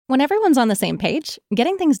When everyone's on the same page,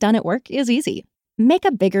 getting things done at work is easy. Make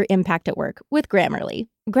a bigger impact at work with Grammarly.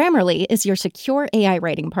 Grammarly is your secure AI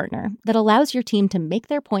writing partner that allows your team to make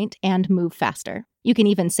their point and move faster. You can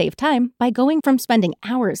even save time by going from spending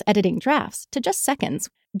hours editing drafts to just seconds.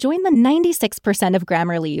 Join the 96% of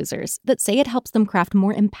Grammarly users that say it helps them craft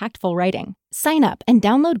more impactful writing. Sign up and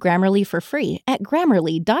download Grammarly for free at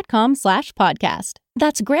grammarly.com/podcast.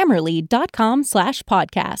 That's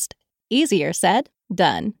grammarly.com/podcast. Easier said,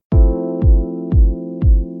 done.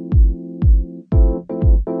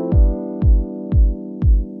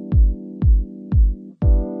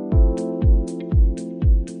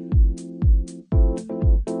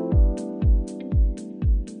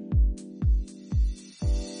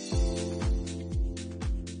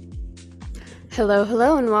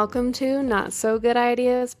 Hello, and welcome to Not So Good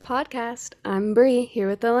Ideas podcast. I'm Bree, here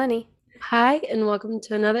with Eleni. Hi, and welcome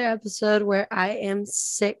to another episode where I am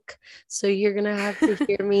sick. So you're going to have to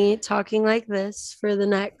hear me talking like this for the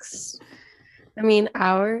next,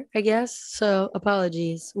 hour, I guess. So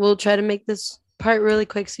apologies. We'll try to make this part really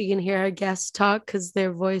quick so you can hear our guests talk because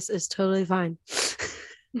their voice is totally fine.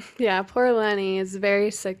 Yeah, poor Eleni is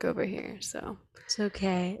very sick over here, so... It's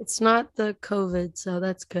okay. It's not the COVID, so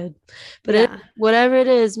that's good. But yeah. Whatever it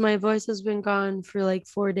is, my voice has been gone for like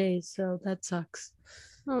 4 days, so that sucks.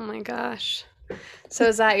 Oh my gosh. So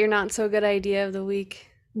is that your not so good idea of the week?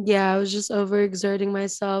 Yeah, I was just overexerting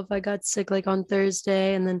myself. I got sick like on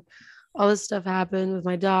Thursday, and then all this stuff happened with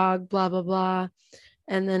my dog, blah, blah, blah.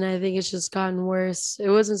 And then I think it's just gotten worse. It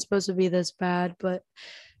wasn't supposed to be this bad, but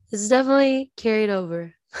it's definitely carried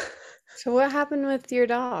over. So what happened with your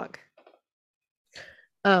dog?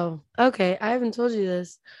 Oh, okay. I haven't told you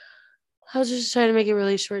this. I was just trying to make it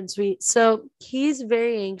really short and sweet. So he's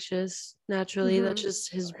very anxious, naturally. That's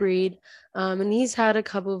just his breed. And he's had a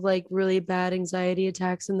couple of like really bad anxiety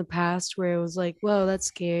attacks in the past where it was like, whoa, that's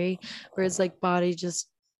scary. Where his like body just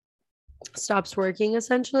stops working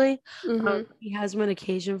essentially. He has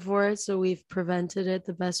medication for it, so we've prevented it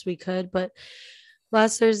the best we could. But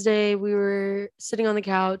last Thursday we were sitting on the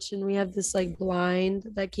couch and we have this like blind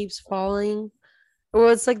that keeps falling. Well,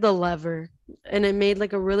 it's like the lever, and it made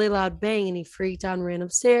like a really loud bang, and he freaked out and ran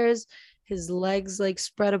upstairs. His legs like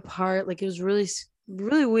spread apart, like it was really,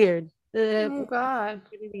 really weird. Oh God!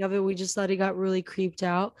 Anything of it, we just thought he got really creeped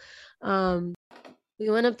out. We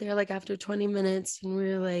went up there like after 20 minutes, and we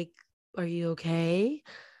were like, "Are you okay?"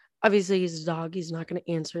 Obviously he's a dog, he's not going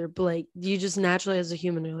to answer, but like you just naturally as a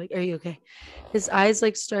human are like, are you okay? His eyes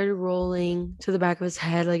like started rolling to the back of his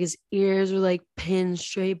head, like his ears were like pinned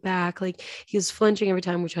straight back, like he was flinching every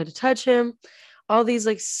time we tried to touch him. All these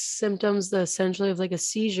like symptoms essentially of like a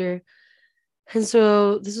seizure. And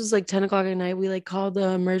so this was like 10 o'clock at night. We like called the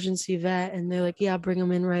emergency vet and they're like, yeah, bring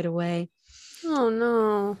him in right away. Oh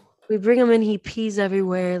no. We bring him in, he pees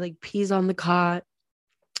everywhere, like pees on the cot.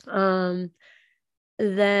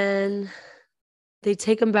 Then they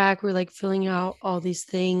take him back. We're like filling out all these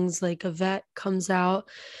things. Like a vet comes out,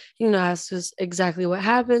 asks us exactly what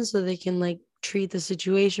happened so they can like treat the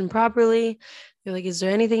situation properly. They're like, is there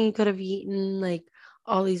anything he could have eaten? Like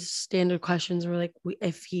all these standard questions. We're like,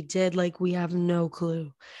 if he did, like, we have no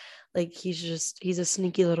clue. Like he's a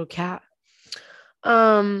sneaky little cat.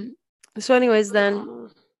 So anyways, then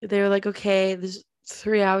they were like, okay, this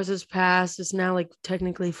 3 hours has passed. It's now like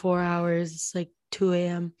technically 4 hours. It's like 2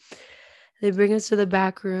 a.m. They bring us to the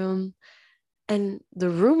back room, and the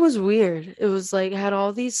room was weird. It was like had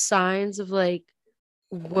all these signs of like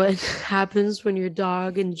what happens when your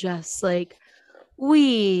dog ingests like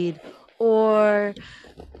weed or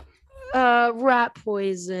rat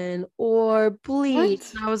poison or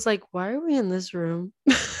bleach. And I was like, why are we in this room?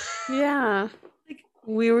 Yeah. Like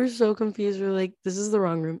we were so confused. We were like, this is the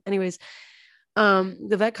wrong room. Anyways,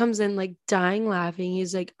 the vet comes in like dying laughing.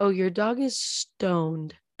 He's like, oh, your dog is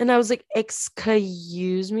stoned. And I was like,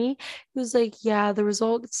 excuse me? He was like, yeah, the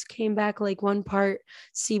results came back like 1 part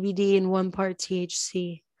CBD and 1 part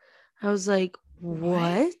THC. I was like,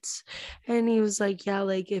 what? And he was like, yeah,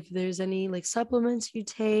 like if there's any like supplements you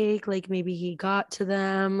take, like maybe he got to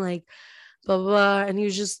them, like blah, blah, blah. And he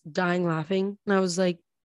was just dying laughing. And I was like,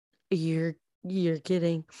 you're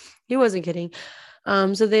kidding. He wasn't kidding.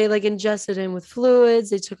 So they like ingested him with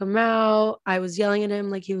fluids. They took him out. I was yelling at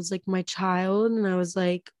him like he was like my child. And I was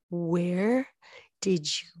like, where did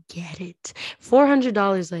you get it?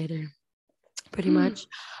 $400 later, pretty much.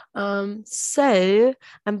 So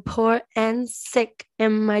I'm poor and sick,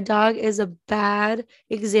 and my dog is a bad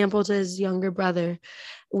example to his younger brother.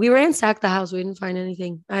 We ransacked the house. We didn't find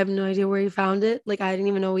anything. I have no idea where he found it. Like, I didn't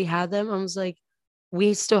even know we had them. I was like,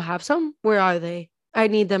 we still have some? Where are they? I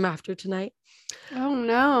need them after tonight. Oh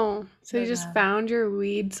no. So you So just bad. found your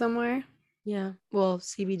weed somewhere? Yeah. Well,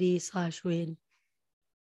 CBD slash weed,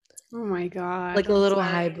 Oh my God. like a I'm little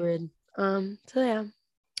sorry. hybrid. So yeah,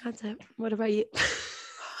 that's it. What about you?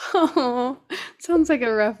 Oh, sounds like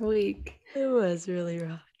a rough week. It was really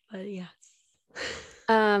rough, but yes.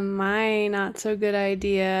 My not so good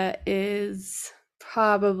idea is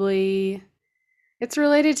probably it's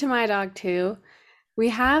related to my dog too. We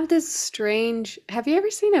have this strange, have you ever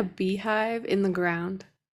seen a beehive in the ground?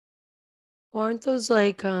 Aren't those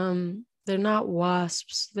like they're not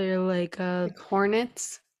wasps. Like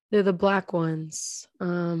hornets? They're the black ones.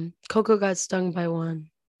 Coco got stung by one.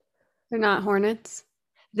 They're not hornets.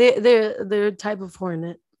 They're a type of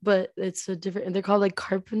hornet, but it's a different. They're called like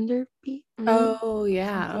carpenter bee, Oh,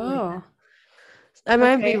 yeah. something like that. Oh, I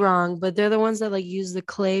might be okay. wrong, but they're the ones that like use the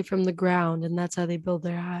clay from the ground, and that's how they build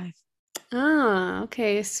their hive. Ah,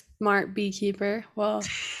 okay. Smart beekeeper. Well,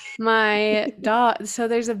 my dog, so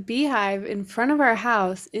there's a beehive in front of our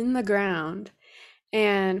house in the ground.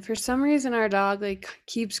 And for some reason, our dog like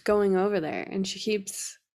keeps going over there and she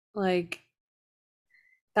keeps like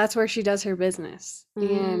that's where she does her business.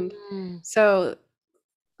 And Mm. so,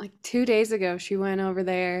 like 2 days ago, she went over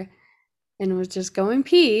there and was just going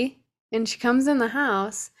pee. And she comes in the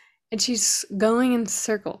house and she's going in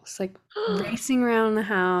circles, like racing around the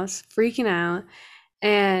house, freaking out.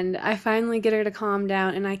 And I finally get her to calm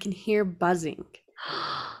down and I can hear buzzing.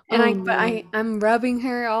 And Oh but no. I'm rubbing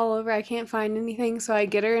her all over. I can't find anything, so I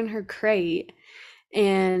get her in her crate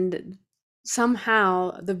and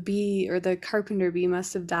somehow the bee or the carpenter bee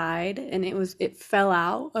must have died and it fell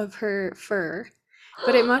out of her fur,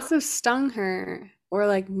 but it must have stung her or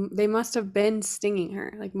like they must have been stinging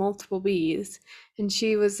her like multiple bees, and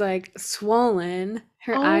she was like swollen,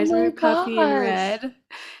 her Oh eyes my were puffy and gosh. red.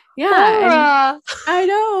 Yeah, and Laura. I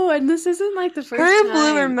know, and this isn't like the first Her and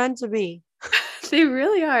Blue are time. meant to be. They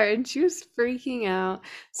really are, and she was freaking out,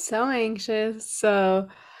 so anxious. So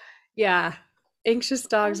yeah, anxious Oh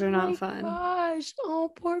dogs are not my fun. gosh.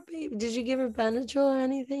 Oh, poor baby. Did you give her Benadryl or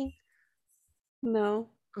anything? No,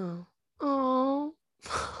 Oh. Oh.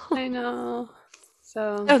 I know.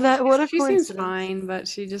 So Oh, that what a she seems coincidence. fine, but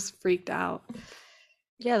she just freaked out.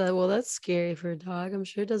 Yeah, well, that's scary for a dog. I'm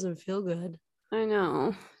sure it doesn't feel good. I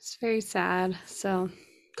know. It's very sad. So,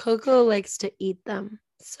 Coco likes to eat them.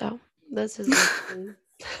 So this is the thing.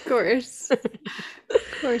 course, of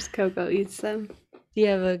course, Coco eats them. Do you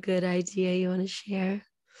have a good idea you want to share?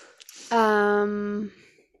 Um.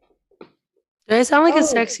 Do I sound like a Oh,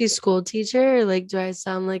 sexy school teacher, or like do I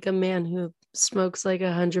sound like a man who smokes like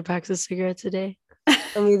 100 packs of cigarettes a day?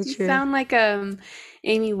 Tell me the you truth. sound like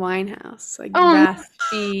Amy Winehouse, like Oh,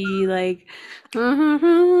 raspy, like.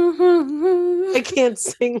 I can't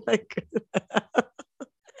sing like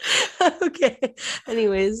okay.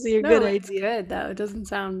 Anyways, your good No, it's idea. good though. It doesn't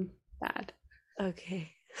sound bad.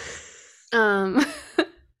 Okay. Um.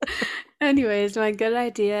 Anyways, my good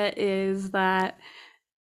idea is that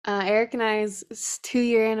Eric and I's 2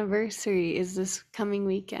 year anniversary is this coming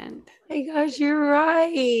weekend. My gosh, you're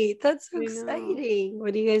right. That's so I know. exciting.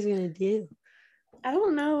 What are you guys gonna do? I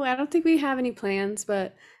don't know. I don't think we have any plans,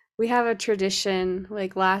 but we have a tradition.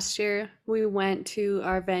 Like last year, we went to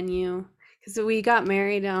our venue because we got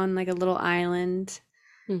married on like a little island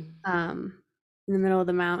Hmm. in the middle of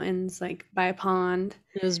the mountains, like by a pond.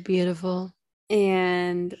 It was beautiful.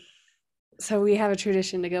 And so we have a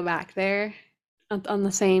tradition to go back there on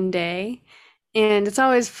the same day. And it's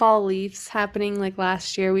always fall leaves happening. Like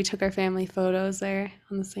last year, we took our family photos there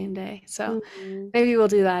on the same day. So Mhm. maybe we'll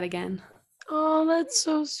do that again. Oh, that's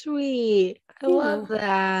so sweet. I Yeah. love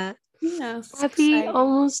that. Yeah, it's Happy exciting.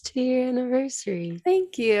 almost 2 year anniversary.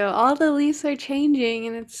 Thank you. All the leaves are changing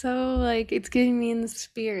and it's so like it's getting me in the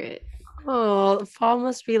spirit. Oh, fall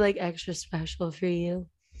must be like extra special for you.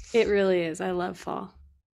 It really is. I love fall.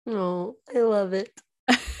 Oh, I love it.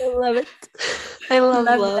 I love it. I love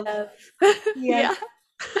Love, love. love. Yes, Yeah.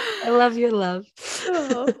 I love your love.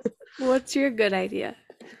 Oh, what's your good idea?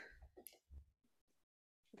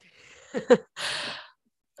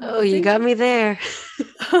 Oh, you got Nothing? me there.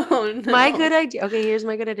 Oh My good no. idea. Okay, here's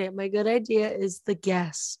my good idea. My good idea is the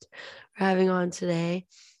guest we're having on today.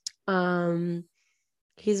 Um,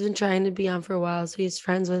 he's been trying to be on for a while, so he's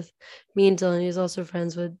friends with me and Dylan. He's also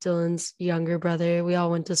friends with Dylan's younger brother. We all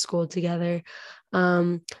went to school together.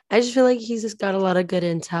 I just feel like he's just got a lot of good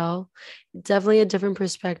intel. Definitely a different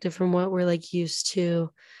perspective from what we're like used to.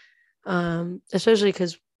 Especially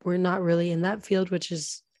because we're not really in that field, which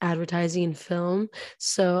is advertising and film.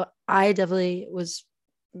 So I didn't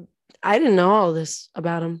know all this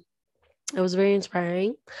about him. It was very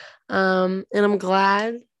inspiring. And I'm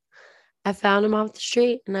glad I found him off the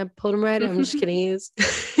street and I pulled him right in. I'm just kidding.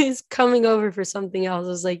 He's coming over for something else. I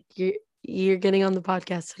was like, you're getting on the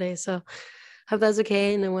podcast today. So hope that's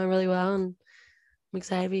okay. And it went really well. And I'm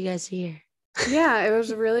excited for you guys to hear. Yeah, it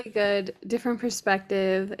was a really good, different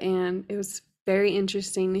perspective, and it was very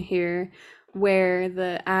interesting to hear where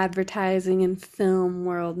the advertising and film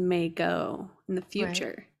world may go in the Right.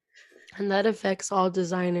 future. And that affects all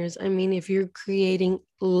designers. I mean, if you're creating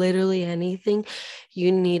literally anything,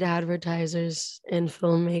 you need advertisers and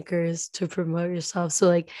filmmakers to promote yourself. So,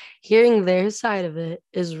 like, hearing their side of it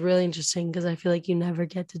is really interesting because I feel like you never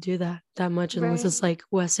get to do that much unless Right. it's like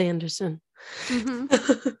Wes Anderson. hmm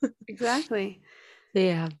Exactly.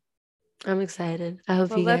 Yeah, I'm excited. I hope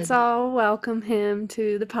Well, you let's guys. all welcome him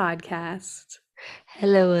to the podcast.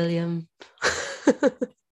 Hello, William.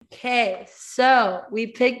 Okay, so we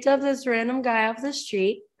picked up this random guy off the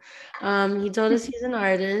street. He told us he's an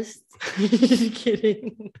artist. Just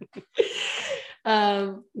kidding.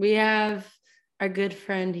 We have our good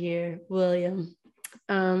friend here, William,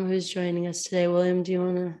 who's joining us today. William, do you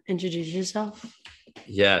want to introduce yourself?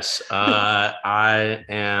 Yes, I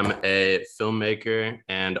am a filmmaker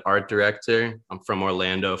and art director. I'm from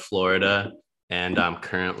Orlando, Florida, and I'm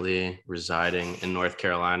currently residing in North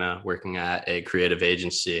Carolina, working at a creative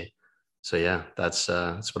agency. So yeah, that's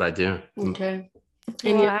what I do. Okay.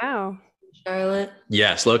 And you're Wow. in Charlotte?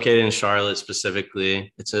 Yes, located in Charlotte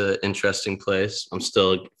specifically. It's an interesting place. I'm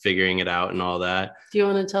still figuring it out and all that. Do you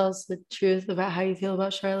want to tell us the truth about how you feel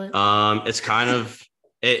about Charlotte? It's kind of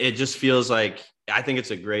it just feels like I think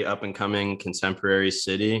it's a great up and coming contemporary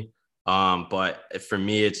city. But for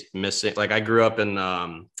me, it's missing. Like I grew up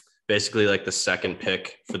in basically like the second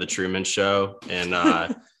pick for the Truman Show, and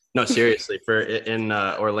no, seriously, in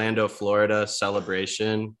Orlando, Florida,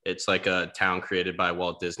 Celebration. It's like a town created by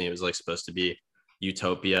Walt Disney. It was like supposed to be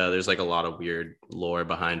utopia. There's like a lot of weird lore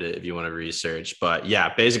behind it if you want to research. But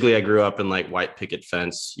yeah, basically, I grew up in like white picket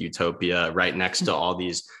fence utopia, right next to all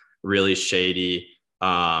these really shady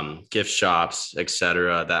gift shops,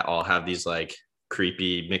 etc., that all have these like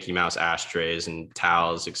creepy Mickey Mouse ashtrays and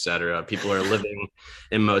towels, etc. People are living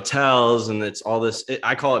in motels, and it's all this.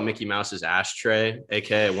 I call it Mickey Mouse's ashtray,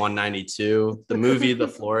 aka 192. The movie, The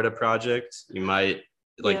Florida Project. You might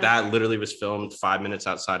like that. Literally was filmed 5 minutes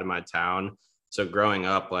outside of my town. So growing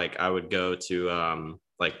up, like I would go to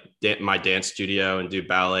like my dance studio and do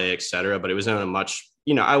ballet, etc. But it was in a much,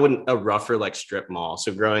 a rougher like strip mall.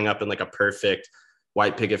 So growing up in like a perfect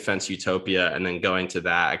white picket fence utopia and then going to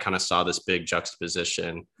that, I kind of saw this big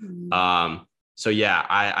juxtaposition. So yeah,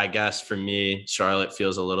 I guess for me, Charlotte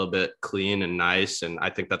feels a little bit clean and nice, and I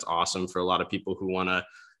think that's awesome for a lot of people who want to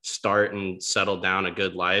start and settle down a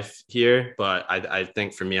good life here. But I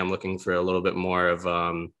think for me, I'm looking for a little bit more of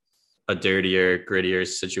a dirtier, grittier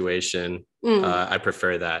situation. I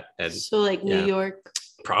prefer that. And so like New York.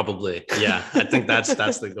 Probably. Yeah. I think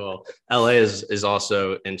that's the goal. LA is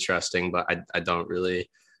also interesting, but I don't really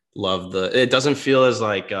love it doesn't feel as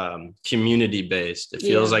like community based. It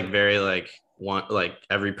feels like very like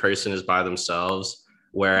every person is by themselves,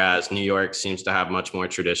 whereas New York seems to have much more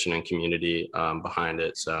tradition and community behind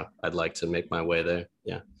it. So I'd like to make my way there.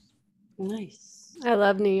 Yeah. Nice. I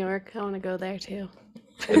love New York. I want to go there too.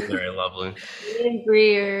 It's very lovely. Me and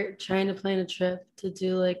Bree are trying to plan a trip to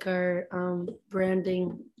do like our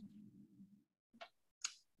branding,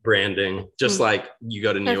 just like you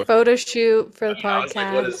go to New A York. photo shoot for the I was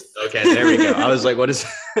like, what podcast. is, okay, there we go. I was like, what is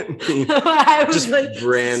that mean? I was Just like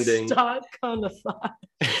branding. stuck on the thought.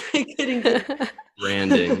 I couldn't get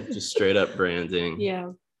Branding, just straight up branding.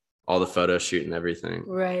 Yeah. All the photo shoot and everything.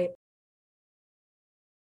 Right.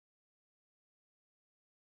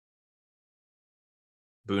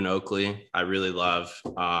 Boone Oakley, I really love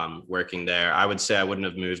working there. I would say I wouldn't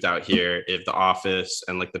have moved out here if the office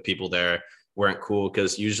and like the people there weren't cool,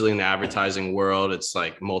 because usually in the advertising world, it's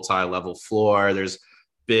like multi-level floor. There's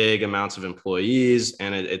big amounts of employees,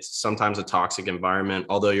 and it's sometimes a toxic environment.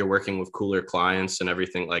 Although you're working with cooler clients and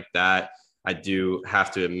everything like that, I do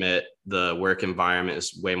have to admit the work environment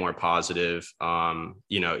is way more positive,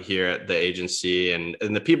 here at the agency, and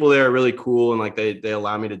the people there are really cool, and like they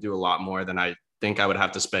allow me to do a lot more than I think I would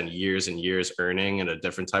have to spend years and years earning in a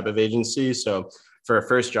different type of agency. So for a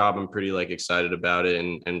first job, I'm pretty like excited about it,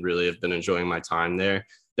 and really have been enjoying my time there.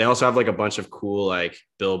 They also have like a bunch of cool like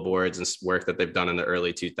billboards and work that they've done in the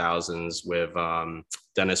early 2000s with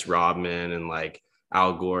Dennis Rodman and like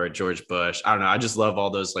Al Gore, George Bush. I don't know. I just love all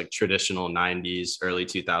those like traditional 90s, early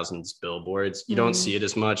 2000s billboards. You don't see it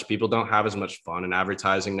as much. People don't have as much fun in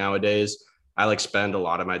advertising nowadays. I like spend a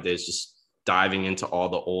lot of my days just diving into all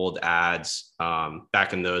the old ads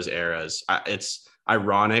back in those eras.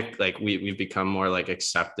 ironic. Like we've become more like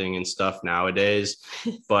accepting and stuff nowadays,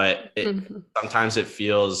 but sometimes it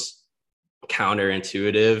feels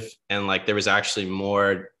counterintuitive. And like there was actually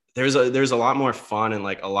more, there's a lot more fun and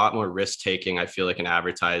like a lot more risk taking, I feel like, in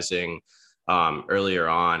advertising earlier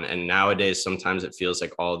on. And nowadays, sometimes it feels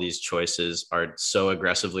like all these choices are so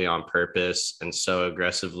aggressively on purpose and so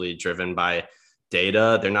aggressively driven by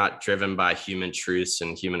data. They're not driven by human truths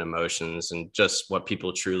and human emotions and just what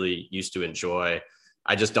people truly used to enjoy.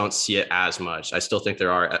 I just don't see it as much. I still think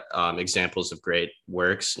there are examples of great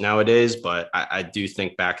works nowadays, but I do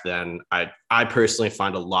think back then, I personally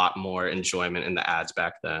find a lot more enjoyment in the ads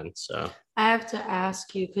back then. So I have to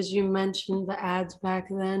ask you, because you mentioned the ads back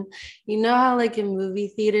then. You know how like in movie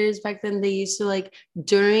theaters back then, they used to like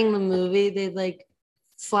during the movie, they'd like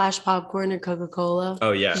flash popcorn or Coca-Cola.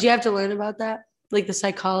 Oh yeah. Did you have to learn about that? Like the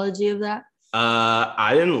psychology of that?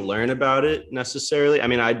 I didn't learn about it necessarily. I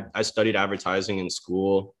mean, I studied advertising in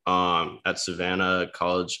school at Savannah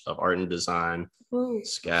College of Art and Design,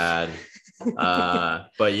 SCAD.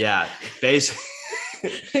 But yeah, basically.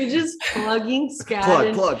 They're just plugging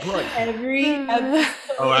SCAD. Plug. Every episode.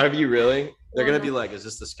 Oh, have you really? They're going to be like, is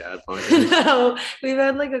this the SCAD podcast? No, we've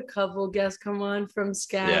had like a couple guests come on from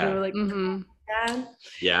SCAD. Yeah. And we're like, SCAD?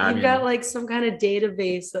 Yeah. You've got like some kind of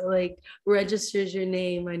database that like registers your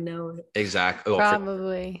name. I know it. Exactly.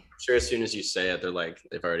 Probably. I'm sure as soon as you say it, they're like,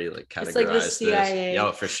 they've already like categorized It's like the CIA. this.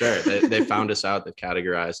 Yeah, for sure. They found us out. They've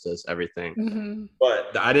categorized us, everything.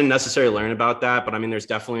 But I didn't necessarily learn about that. But I mean, there's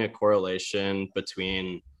definitely a correlation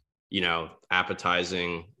between, you know,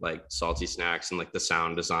 appetizing like salty snacks and like the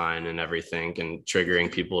sound design and everything, and triggering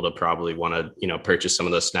people to probably want to, you know, purchase some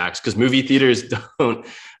of those snacks, because movie theaters don't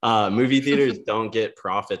get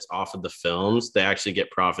profits off of the films. They actually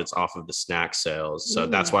get profits off of the snack sales. So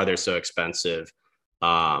that's why they're so expensive.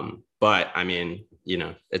 But I mean, you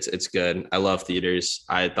know, it's good. I love theaters.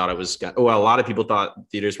 I thought it was, well, a lot of people thought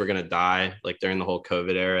theaters were going to die like during the whole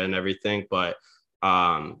COVID era and everything, but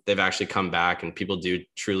they've actually come back, and people do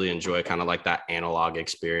truly enjoy kind of like that analog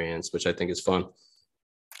experience, which I think is fun.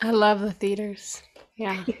 I love the theaters.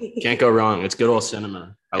 Yeah. Can't go wrong. It's good old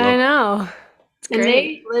cinema. I know. It's And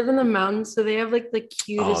great. they live in the mountains, so they have like the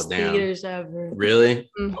cutest damn. theaters ever.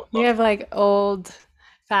 Really? We have like old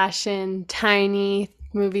fashioned, tiny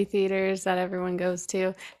movie theaters that everyone goes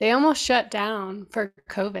to. They almost shut down for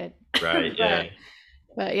COVID. Right. Yeah.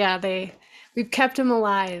 But yeah, we've kept them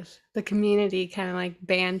alive. The community kind of like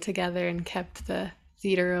band together and kept the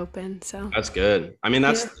theater open. So That's good. I mean,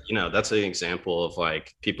 that's, you know, that's an example of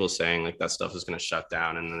like people saying like that stuff is going to shut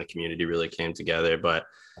down, and then the community really came together. But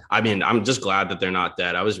I mean, I'm just glad that they're not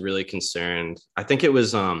dead. I was really concerned. I think it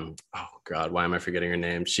was, oh God, why am I forgetting her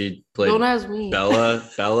name? She played Don't ask me.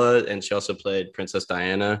 Bella, and she also played Princess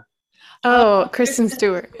Diana. Oh, Kristen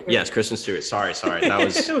Stewart. Yes, Kristen Stewart. Sorry. That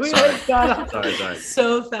was We sorry. like got off Sorry.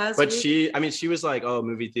 so fast. But she was like, oh,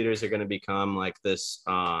 movie theaters are going to become like this,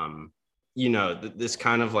 you know, this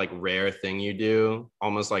kind of like rare thing you do,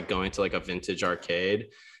 almost like going to like a vintage arcade.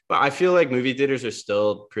 But I feel like movie theaters are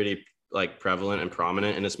still pretty like prevalent and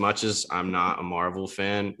prominent. And as much as I'm not a Marvel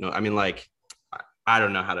fan, no, I mean, like, I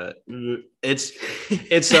don't know how to,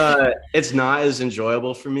 it's not as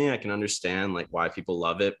enjoyable for me. I can understand like why people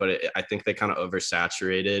love it, but I think they kind of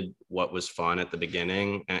oversaturated what was fun at the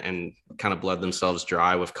beginning, and kind of bled themselves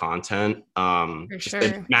dry with content. For sure.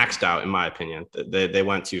 They maxed out, in my opinion. They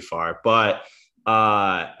went too far, but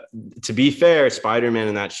to be fair, Spider-Man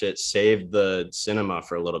and that shit saved the cinema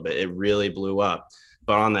for a little bit. It really blew up.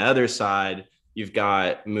 But on the other side, you've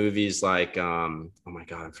got movies like, oh my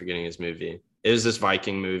God, I'm forgetting his movie. It was this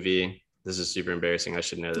Viking movie. This is super embarrassing. I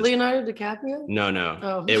should know this. Leonardo DiCaprio? No.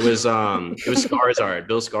 Oh. It was Skarsgård.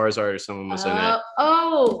 Bill Skarsgård or someone was in it.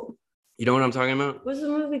 Oh, You know what I'm talking about? what's the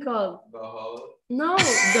movie called? No,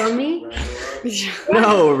 dummy.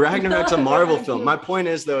 No, Ragnarok's a Marvel film. My point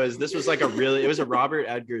is though, this was like it was a Robert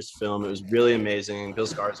Eggers film. It was really amazing. Bill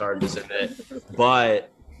Skarsgård was in it,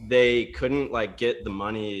 but they couldn't like get the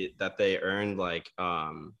money that they earned. Like,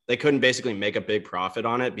 they couldn't basically make a big profit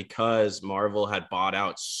on it because Marvel had bought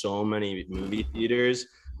out so many movie theaters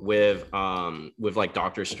with like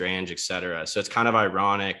Doctor Strange, etc. So it's kind of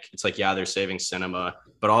ironic. It's like, yeah, they're saving cinema,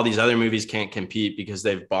 but all these other movies can't compete because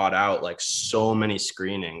they've bought out like so many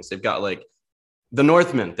screenings. They've got like The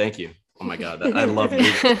Northman. Thank you. Oh my God, I love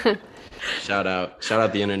movies. Shout out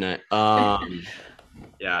the internet.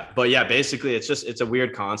 Yeah, but yeah, basically it's a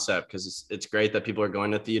weird concept because it's great that people are going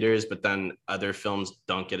to theaters, but then other films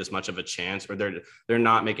don't get as much of a chance, or they're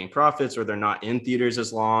not making profits, or they're not in theaters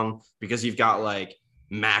as long because you've got like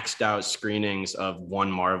maxed out screenings of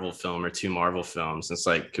one Marvel film or two Marvel films. It's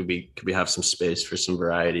like, could we have some space for some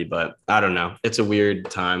variety? But I don't know. It's a weird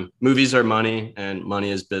time. Movies are money, and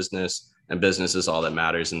money is business, and business is all that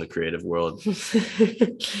matters in the creative world.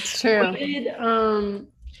 It's true.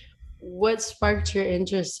 What sparked your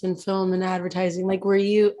interest in film and advertising? Like, were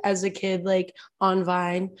you as a kid like on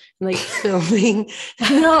Vine and like filming?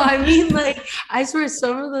 No, I mean, like, I swear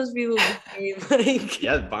some of those people became like,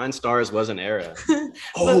 Yeah, Vine Stars was an era.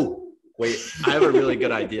 Oh, wait, I have a really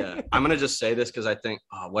good idea. I'm gonna just say this because I think,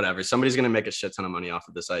 whatever, somebody's gonna make a shit ton of money off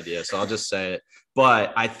of this idea, so I'll just say it.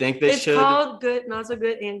 But I think they it's should. called Good, Not So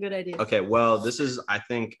Good, and Good Idea. Okay, well, this is, I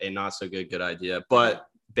think, a not so good idea, but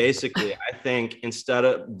basically, I think instead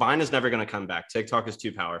of Vine is never going to come back. TikTok is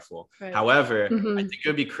too powerful. Right. However, I think it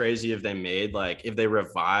would be crazy if they made like, if they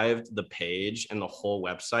revived the page and the whole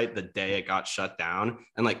website the day it got shut down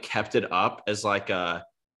and like kept it up as like a,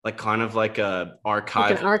 like kind of like a archive.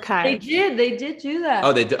 Like an archive. They did do that.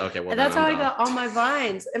 Oh, they did. Okay, well, and that's how I got all my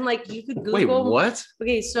Vines. And like you could Google. Wait, what?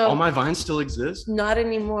 Okay, so all my Vines still exist? Not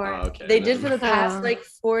anymore. Oh, okay. They did for the past like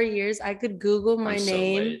 4 years. I could Google my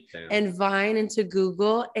name and Vine into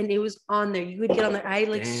Google, and it was on there. You would get on there. I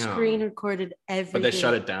like screen recorded everything. But they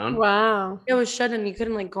shut it down. Wow. It was shut down. You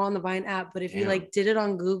couldn't like go on the Vine app, but if you like did it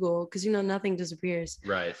on Google, because you know nothing disappears.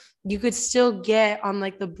 Right. You could still get on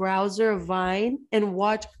like the browser of Vine and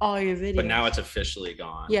watch all your videos. But now it's officially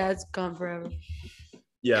gone. Yeah, it's gone forever.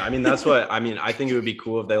 Yeah, I mean, that's what I mean. I think it would be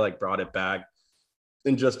cool if they like brought it back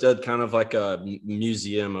and just did kind of like a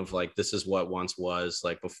museum of like, this is what once was,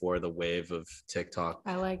 like before the wave of TikTok.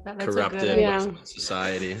 I like that. That's corrupted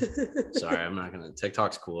society. Sorry, I'm not gonna.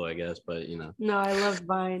 TikTok's cool, I guess, but you know. No, I love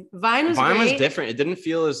Vine. Vine was different. It didn't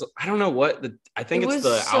feel as, I don't know what I think it's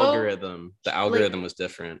the algorithm. The algorithm was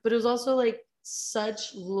different. But it was also like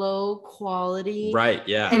such low quality. Right.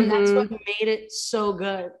 Yeah. And that's what made it so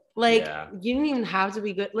good. Like you didn't even have to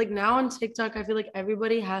be good. Like now on TikTok, I feel like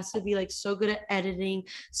everybody has to be like so good at editing,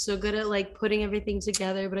 so good at like putting everything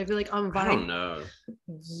together. But I feel like on Vine, I don't know.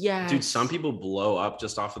 Yeah, dude, some people blow up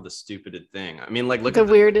just off of the stupidest thing. I mean, like look the at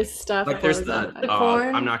weirdest stuff. Like there's the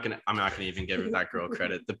I'm not gonna even give that girl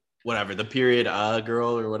credit. The period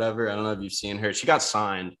girl or whatever. I don't know if you've seen her. She got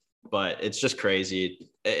signed, but it's just crazy.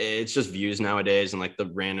 It's just views nowadays, and like the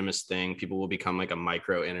randomest thing, people will become like a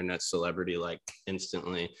micro internet celebrity like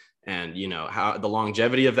instantly. And you know how the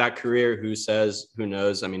longevity of that career, who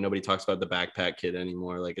knows? I mean, nobody talks about the backpack kid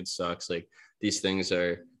anymore. Like it sucks. Like these things come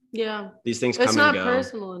and go. It's not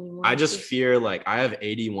personal anymore. I just fear like I have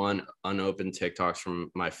 81 unopened TikToks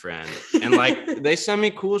from my friend, and like they send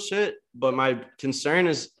me cool shit, but my concern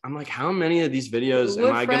is I'm like, how many of these videos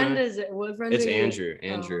am I gonna? What friend it's is Andrew. Oh,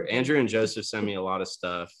 okay. Andrew and Joseph send me a lot of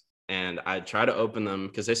stuff, and I try to open them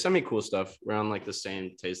because they send me cool stuff around like the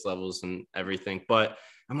same taste levels and everything. But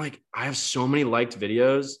I'm like, I have so many liked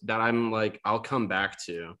videos that I'm like, I'll come back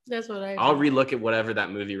to. That's what I'll relook at whatever that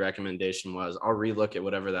movie recommendation was. I'll relook at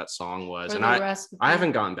whatever that song was. And I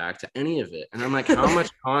haven't gone back to any of it. And I'm like, how much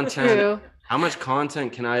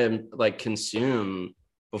content can I like consume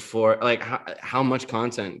before? Like how much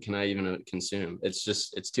content can I even consume?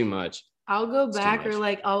 It's too much. I'll go back or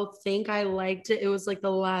like I'll think I liked it. It was like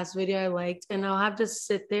the last video I liked, and I'll have to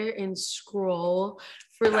sit there and scroll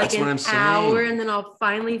for like an hour, and then I'll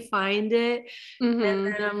finally find it. And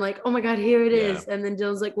then I'm like, oh my God, here it is. And then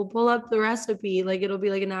Dylan's like, we'll pull up the recipe. Like it'll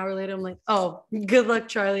be like an hour later. I'm like, oh, good luck,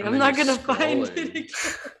 Charlie. I'm not gonna find it again.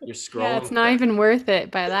 You're scrolling. Yeah, it's not even worth it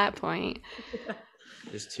by that point.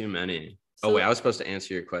 There's too many. Oh wait, I was supposed to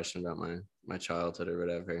answer your question about my childhood or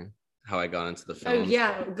whatever. How I got into the film. Oh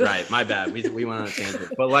yeah. Good. Right. My bad. We went on a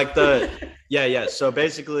tangent. But like yeah. So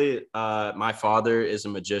basically, my father is a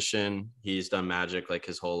magician. He's done magic like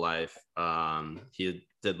his whole life. He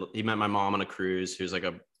met my mom on a cruise, who's like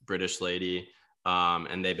a British lady.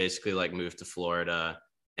 And they basically like moved to Florida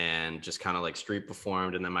and just kind of like street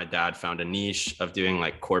performed. And then my dad found a niche of doing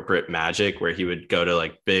like corporate magic, where he would go to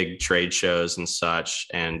like big trade shows and such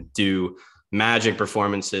and do magic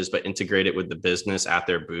performances, but integrate it with the business at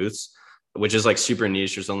their booths, which is like super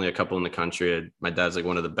niche. There's only a couple in the country. My dad's like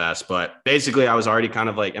one of the best, but basically I was already kind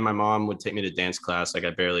of like, and my mom would take me to dance class. Like I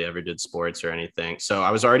barely ever did sports or anything. So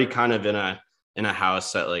I was already kind of in a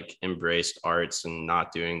house that like embraced arts and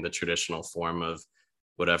not doing the traditional form of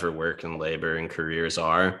whatever work and labor and careers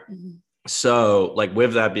are. So like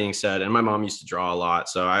with that being said, and my mom used to draw a lot.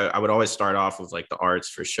 So I would always start off with like the arts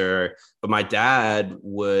for sure. But my dad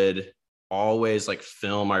would always like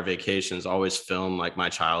film our vacations, always film like my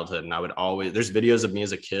childhood. And I would always, there's videos of me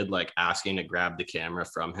as a kid, like asking to grab the camera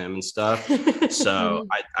from him and stuff. So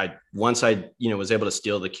I once I, was able to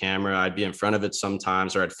steal the camera, I'd be in front of it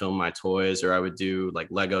sometimes, or I'd film my toys, or I would do like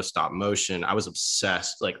Lego stop motion. I was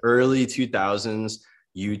obsessed, like early 2000s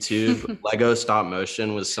YouTube. Lego stop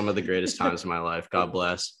motion was some of the greatest times of my life. God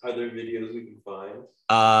bless. Are there videos we can find?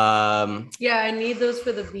 Yeah, I need those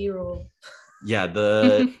for the B-roll. Yeah,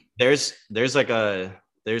 there's like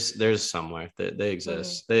there's somewhere they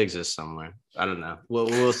exist. They exist somewhere. I don't know.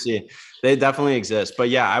 We'll see. They definitely exist. But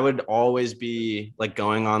yeah, I would always be like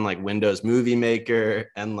going on like Windows Movie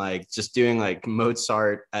Maker and like just doing like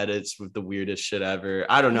Mozart edits with the weirdest shit ever.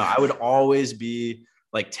 I don't know. I would always be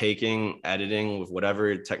like taking editing with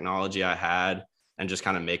whatever technology I had and just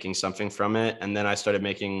kind of making something from it. And then I started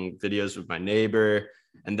making videos with my neighbor.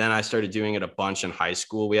 And then I started doing it a bunch in high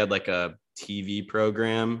school. We had like a TV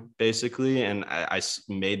program basically. And I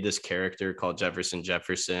made this character called Jefferson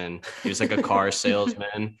Jefferson. He was like a car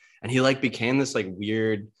salesman. And he like became this like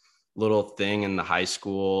weird little thing in the high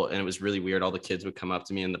school. And it was really weird. All the kids would come up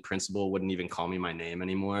to me and the principal wouldn't even call me my name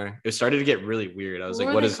anymore. It started to get really weird. I was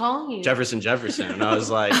like, what is Jefferson Jefferson? And I was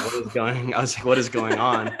like, what is going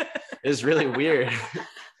on? It was really weird.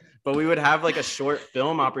 But we would have like a short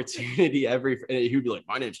film opportunity he'd be like,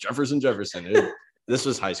 my name's Jefferson Jefferson. This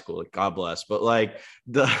was high school, God bless. But like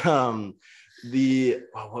what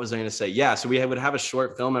was I going to say? Yeah. So we would have a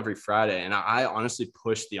short film every Friday. And I honestly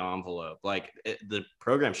pushed the envelope. Like the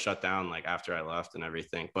program shut down like after I left and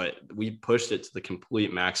everything, but we pushed it to the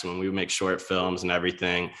complete maximum. We would make short films and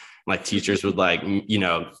everything. Like teachers would like,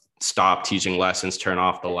 stop teaching lessons, turn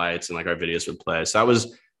off the lights, and like our videos would play. So that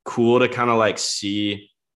was cool to kind of like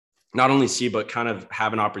not only see, but kind of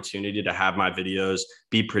have an opportunity to have my videos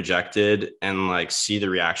be projected and like see the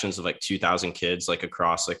reactions of like 2,000 kids, like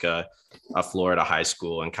across like a Florida high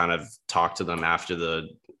school, and kind of talk to them after the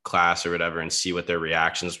class or whatever and see what their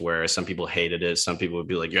reactions were. Some people hated it. Some people would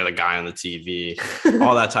be like, you're the guy on the TV,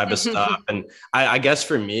 all that type of stuff. And I guess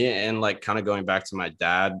for me, and like kind of going back to my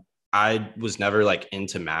dad, I was never like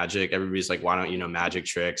into magic. Everybody's like, why don't you know magic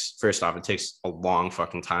tricks? First off, it takes a long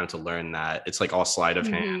fucking time to learn that. It's like all sleight of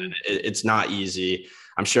hand. And it's not easy.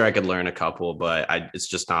 I'm sure I could learn a couple, but it's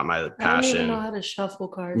just not my passion. I don't even know how to shuffle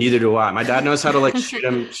cards. Neither do I. My dad knows how to like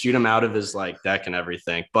shoot him out of his like deck and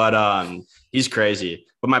everything, but he's crazy.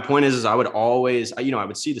 But my point is I would always, I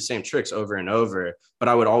would see the same tricks over and over, but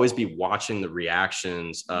I would always be watching the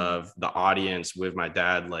reactions of the audience with my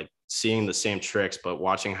dad, like seeing the same tricks, but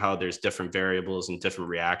watching how there's different variables and different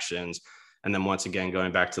reactions. And then once again,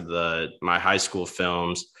 going back to my high school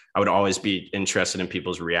films, I would always be interested in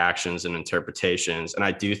people's reactions and interpretations. And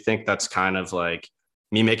I do think that's kind of like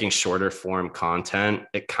me making shorter form content.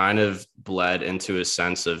 It kind of bled into a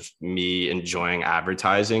sense of me enjoying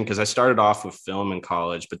advertising, because I started off with film in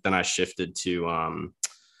college, but then I shifted to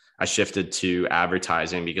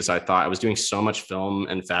advertising because I thought I was doing so much film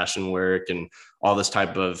and fashion work and all this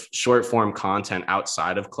type of short form content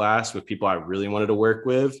outside of class with people I really wanted to work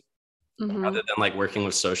with. Rather than like working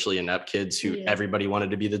with socially inept kids who everybody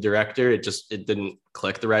wanted to be the director. It didn't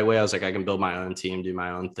click the right way. I was like, I can build my own team, do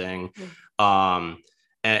my own thing. And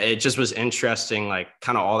it just was interesting. Like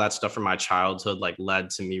kind of all that stuff from my childhood, like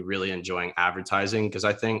led to me really enjoying advertising. Cause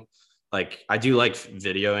I think like, I do like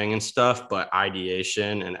videoing and stuff, but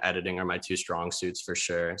ideation and editing are my two strong suits for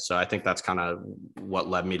sure. So I think that's kind of what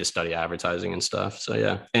led me to study advertising and stuff. So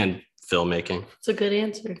yeah. And filmmaking. It's a good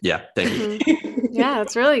answer. Yeah. Thank you. Yeah,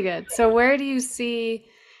 it's really good. So where do you see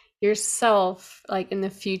yourself like in the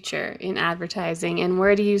future in advertising, and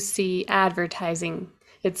where do you see advertising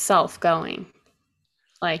itself going?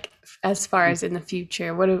 Like as far as in the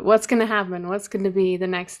future, what's going to happen? What's going to be the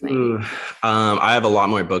next thing? I have a lot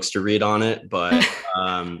more books to read on it, but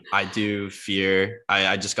I do fear,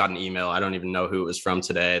 I just got an email. I don't even know who it was from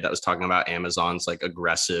today that was talking about Amazon's like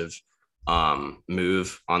aggressive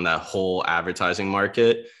move on that whole advertising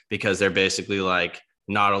market, because they're basically like,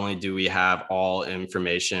 not only do we have all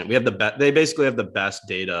information, we have they basically have the best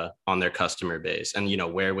data on their customer base. And,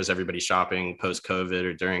 where was everybody shopping post-COVID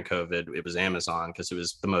or during COVID? It was Amazon because it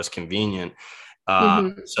was the most convenient.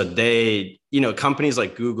 So they, companies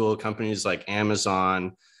like Google, companies like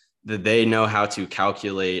Amazon, they know how to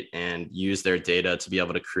calculate and use their data to be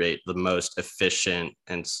able to create the most efficient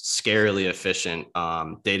and scarily efficient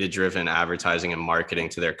data-driven advertising and marketing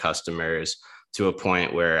to their customers, to a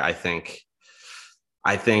point where I think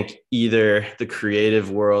either the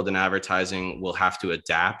creative world and advertising will have to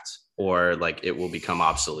adapt, or like it will become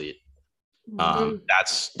obsolete.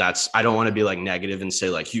 That's I don't want to be like negative and say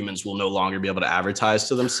like humans will no longer be able to advertise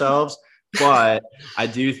to themselves, But I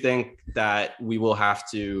do think that we will have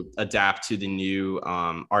to adapt to the new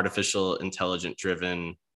artificial intelligence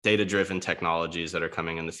driven, data driven technologies that are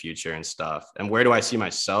coming in the future and stuff. And where do I see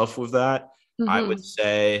myself with that? I would Mm-hmm.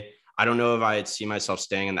 say, I don't know if I'd see myself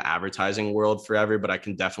staying in the advertising world forever, but I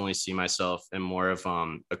can definitely see myself in more of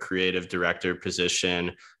a creative director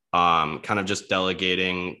position, kind of just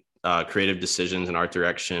delegating creative decisions and art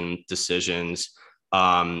direction decisions,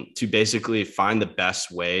 to basically find the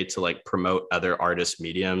best way to like promote other artist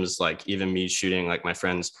mediums. Like even me shooting like my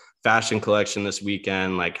friend's fashion collection this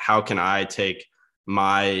weekend, like how can I take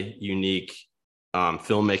my unique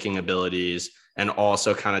filmmaking abilities and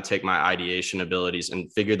also kind of take my ideation abilities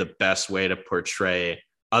and figure the best way to portray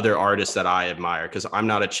other artists that I admire. Because I'm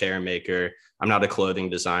not a chair maker, I'm not a clothing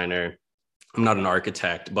designer, I'm not an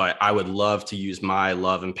architect, but I would love to use my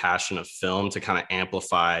love and passion of film to kind of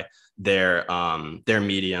amplify their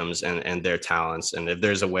mediums and their talents. And if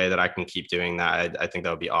there's a way that I can keep doing that, I think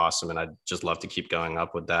that would be awesome. And I'd just love to keep going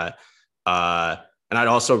up with that. Uh, and I'd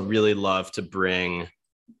also really love to bring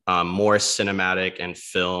more cinematic and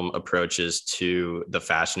film approaches to the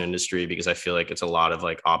fashion industry, because I feel like it's a lot of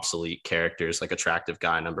like obsolete characters, like attractive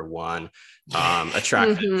guy number one,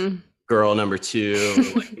 attractive Mm-hmm. girl number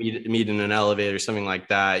two, like meet in an elevator, something like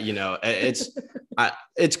that. You know,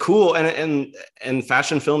 it's cool, and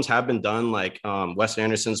fashion films have been done. Like Wes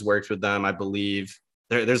Anderson's worked with them, I believe.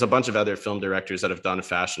 There's a bunch of other film directors that have done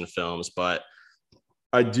fashion films, but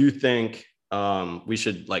I do think we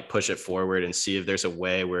should like push it forward and see if there's a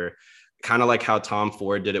way where, kind of like how Tom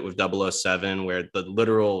Ford did it with 007, where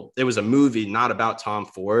it was a movie not about Tom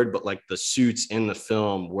Ford, but like the suits in the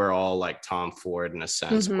film were all like Tom Ford in a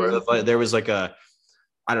sense. Where Mm-hmm. like, there was like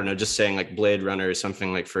I don't know, just saying like Blade Runner or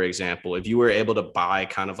something, like, for example, if you were able to buy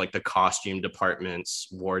kind of like the costume department's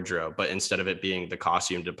wardrobe, but instead of it being the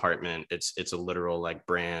costume department, it's a literal like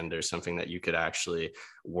brand or something that you could actually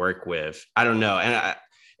work with. I don't know.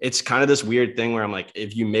 It's kind of this weird thing where I'm like,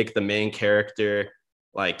 if you make the main character,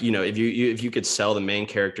 like, you know, if you could sell the main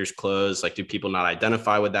character's clothes, like, do people not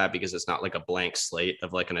identify with that because it's not like a blank slate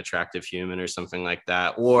of like an attractive human or something like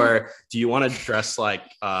that? Or do you want to dress like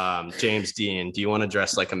James Dean? Do you want to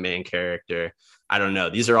dress like a main character? I don't know.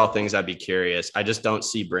 These are all things I'd be curious. I just don't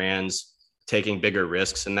see brands taking bigger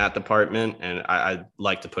risks in that department, and I'd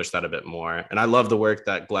like to push that a bit more. And I love the work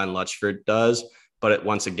that Glenn Lutchford does, but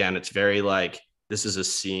once again, it's very like, this is a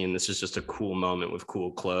scene, this is just a cool moment with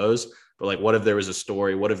cool clothes. But like, what if there was a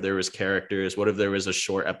story? What if there was characters? What if there was a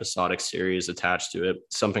short episodic series attached to it?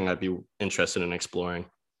 Something I'd be interested in exploring.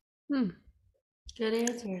 Hmm. Good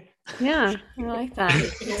answer. Yeah, I like that.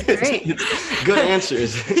 Great. Good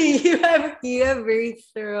answers. you have very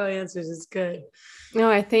thorough answers. It's good.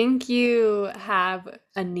 No, I think you have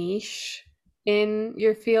a niche in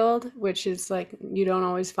your field, which is like, you don't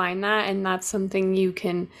always find that, and that's something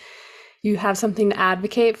you have something to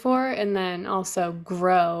advocate for, and then also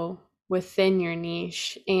grow within your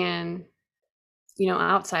niche and, you know,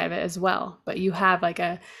 outside of it as well. But you have like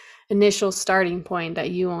a initial starting point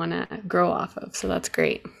that you want to grow off of. So that's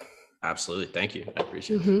great. Absolutely. Thank you. I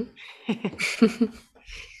appreciate Mhm.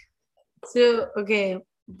 So, okay,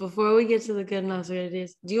 before we get to the good and also good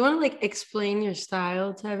ideas, do you want to like explain your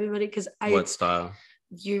style to everybody? Because it. What style?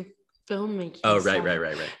 your filmmaking. Oh, style.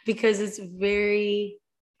 right. Because it's very,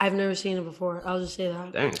 I've never seen it before. I'll just say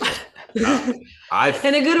that. Thanks.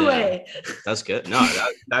 In a good way. That's good. No,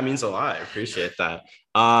 that means a lot. I appreciate that.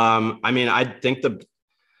 I mean, I think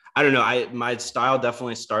I don't know. My style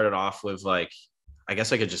definitely started off with like, I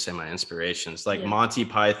guess I could just say my inspirations, like Monty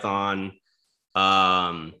Python,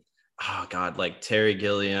 oh God, like Terry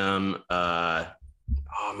Gilliam, oh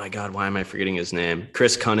my God, why am I forgetting his name?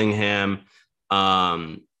 Chris Cunningham.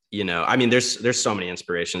 You know, I mean, there's so many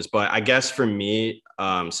inspirations, but I guess for me,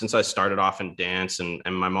 since I started off in dance and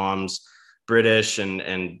my mom's British and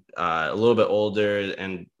a little bit older,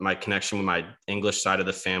 and my connection with my English side of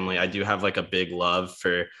the family, I do have like a big love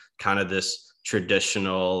for kind of this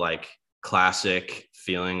traditional, like classic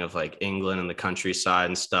feeling of like England and the countryside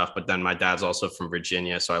and stuff. But then my dad's also from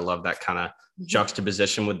Virginia, so I love that kind of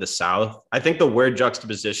juxtaposition with the South. I think the word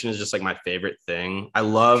juxtaposition is just like my favorite thing. I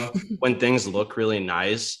love when things look really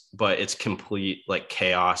nice, but it's complete like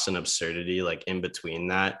chaos and absurdity, like in between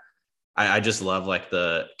that. I just love like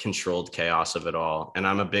the controlled chaos of it all. And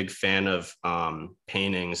I'm a big fan of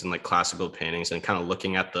paintings and like classical paintings, and kind of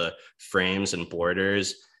looking at the frames and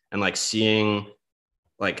borders and like seeing,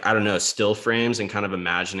 like, I don't know, still frames and kind of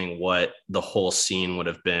imagining what the whole scene would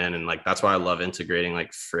have been. And like, that's why I love integrating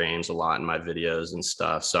like frames a lot in my videos and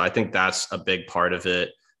stuff. So I think that's a big part of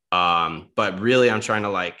it. But really I'm trying to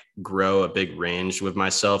like grow a big range with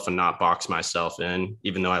myself and not box myself in,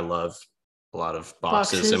 even though I love a lot of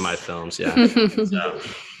boxes in my films. Yeah. So,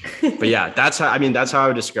 But but yeah, that's how I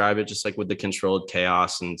would describe it, just like with the controlled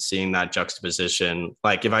chaos and seeing that juxtaposition.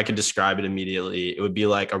 Like if I could describe it immediately, it would be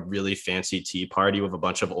like a really fancy tea party with a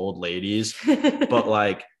bunch of old ladies, but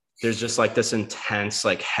like there's just like this intense,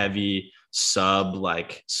 like heavy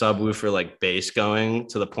subwoofer like bass going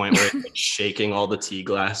to the point where it's like shaking all the tea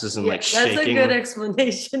glasses and like shaking. That's a good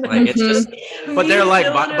explanation. Like it's just, but they're like,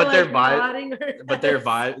 they're vibing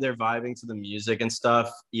to the music and stuff,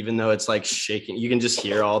 even though it's like shaking. You can just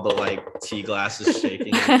hear all the like tea glasses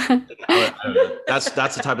shaking. I don't know. That's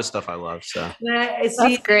the type of stuff I love. So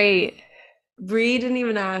That's great. Bree didn't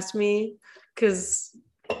even ask me because,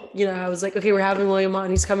 you know, I was like, okay, we're having William on.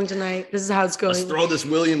 He's coming tonight. This is how it's going. Let's throw this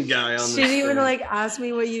William guy on. She didn't even like ask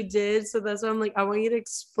me what you did. So that's why I'm like, I want you to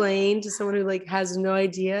explain to someone who like has no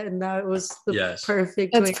idea. And that was the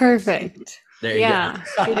perfect. That's perfect. There you go.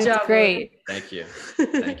 Good job. Great. Thank you.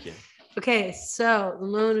 Thank you. Okay. So the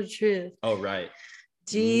moment of truth. Oh, right.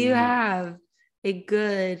 Do you have a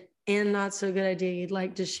good and not so good idea you'd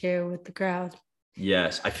like to share with the crowd?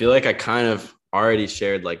 Yes. I feel like I kind of already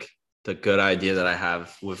shared like the good idea that I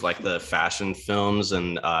have with like the fashion films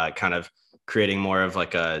and kind of creating more of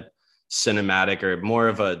like a cinematic or more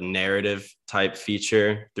of a narrative type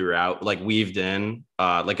feature throughout, like weaved in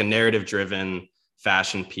like a narrative driven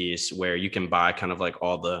fashion piece where you can buy kind of like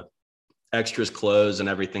all the extras clothes and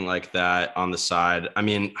everything like that on the side. I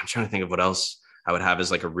mean, I'm trying to think of what else I would have as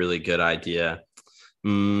like a really good idea.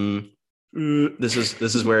 This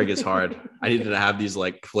is where it gets hard. I needed to have these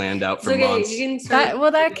like planned out for months.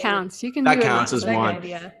 That counts. You can. That counts as one.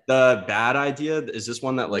 Idea. The bad idea is this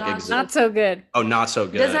one that like exists. Not so good. Oh, not so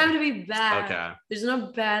good. It doesn't have to be bad. Okay. There's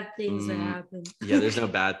no bad things that happen. Yeah, there's no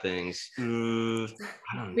bad things. I don't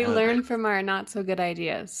know. We learn from our not so good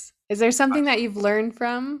ideas. Is there something that you've learned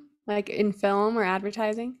from, like in film or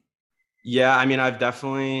advertising? Yeah, I mean, I've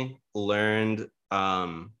definitely learned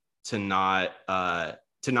to not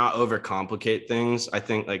overcomplicate things. I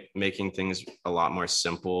think like making things a lot more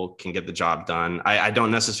simple can get the job done. I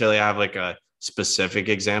don't necessarily have like a specific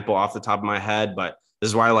example off the top of my head, but this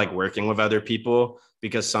is why I like working with other people,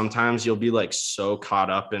 because sometimes you'll be like so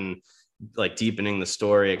caught up in like deepening the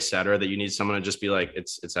story, et cetera, that you need someone to just be like,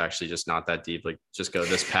 it's actually just not that deep. Like just go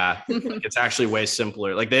this path. Like, it's actually way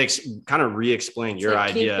simpler. Like they kind of re-explain your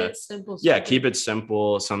idea. Keep it simple. Yeah. Keep it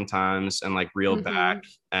simple sometimes and like reel back.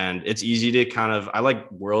 And it's easy to kind of, I like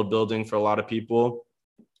world building for a lot of people,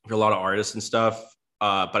 for a lot of artists and stuff.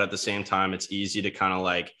 But at the same time, it's easy to kind of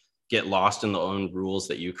like get lost in the own rules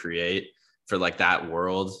that you create for like that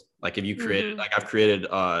world. Like if you created, like I've created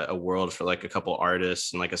a world for like a couple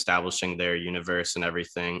artists and like establishing their universe and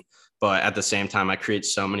everything. But at the same time, I create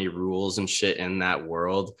so many rules and shit in that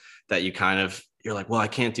world that you're like, well, I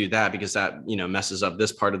can't do that because that, you know, messes up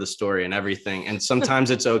this part of the story and everything. And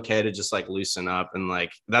sometimes it's okay to just like loosen up. And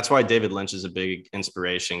like, that's why David Lynch is a big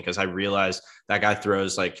inspiration, because I realized that guy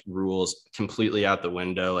throws like rules completely out the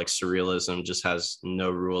window. Like surrealism just has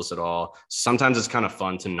no rules at all. Sometimes it's kind of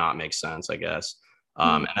fun to not make sense, I guess.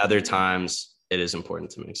 And other times it is important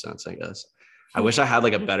to make sense, I guess. I wish I had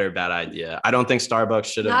like a better bad idea. I don't think Starbucks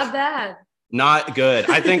should have. Not bad. Not good.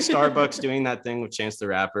 I think Starbucks doing that thing with Chance the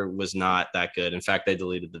Rapper was not that good. In fact, they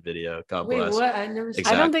deleted the video. God bless. Wait, what? I never.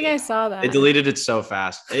 Exactly. I don't think I saw that. They deleted it so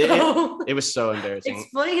fast. It was so embarrassing.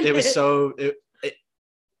 Explain it. Was so.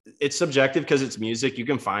 It's subjective because it's music. You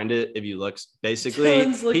can find it if you look.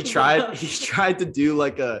 Basically, he tried to do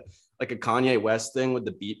like a Kanye West thing with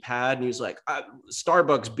the beat pad, and he was like,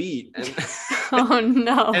 Starbucks beat. And oh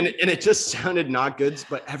no. And it just sounded not good,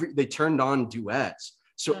 but they turned on duets.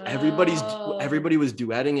 So everybody was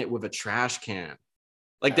duetting it with a trash can.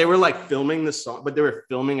 Like they were like filming the song, but they were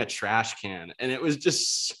filming a trash can. And it was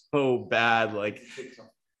just so bad. Like,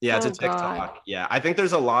 yeah, it's a TikTok. God. Yeah. I think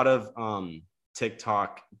there's a lot of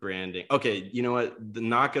TikTok branding. Okay. You know what? The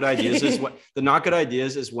not good ideas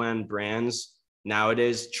is when brands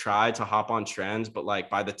nowadays try to hop on trends, but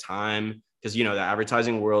like by the time, because you know the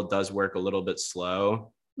advertising world does work a little bit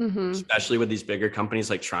slow, especially with these bigger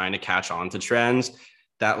companies like trying to catch on to trends,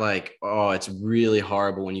 that like, oh, it's really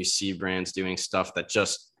horrible when you see brands doing stuff that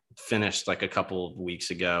just finished like a couple of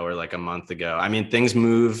weeks ago or like a month ago. I mean, things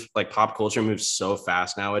move, like pop culture moves so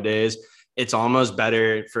fast nowadays. It's almost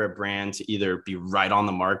better for a brand to either be right on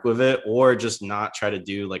the mark with it or just not try to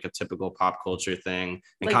do like a typical pop culture thing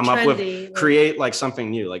and like come trendy, up with create like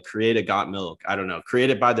something new, like create a Got Milk. I don't know,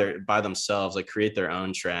 create it by themselves, like create their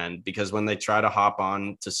own trend, because when they try to hop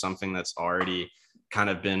on to something that's already kind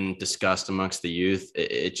of been discussed amongst the youth,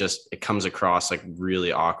 it comes across like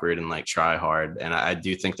really awkward and like try hard. And I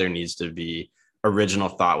do think there needs to be original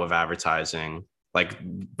thought with advertising like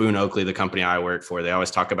Boone Oakley, the company I work for, they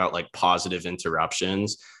always talk about like positive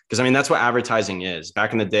interruptions. Cause I mean, that's what advertising is.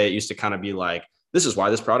 Back in the day, it used to kind of be like, this is why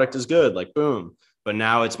this product is good, like boom. But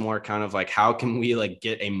now it's more kind of like, how can we like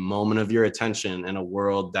get a moment of your attention in a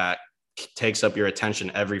world that takes up your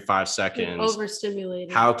attention every 5 seconds?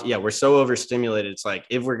 Overstimulated. We're so overstimulated. It's like,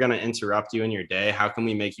 if we're going to interrupt you in your day, how can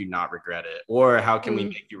we make you not regret it? Or how can we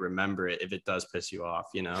make you remember it if it does piss you off,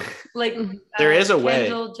 you know? Like there is a way.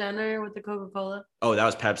 Kendall Jenner with the Coca-Cola. Oh, that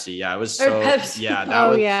was Pepsi. Yeah, it was Or so Pepsi. yeah,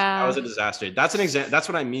 that was a disaster. That's an example. That's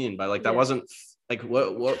what I mean by like that wasn't like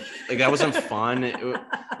what like that wasn't fun.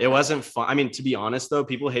 It wasn't fun. I mean, to be honest though,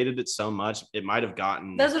 people hated it so much it might have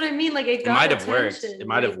gotten. That's what I mean. Like it might have worked. It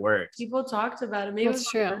might have worked. People talked about it. Maybe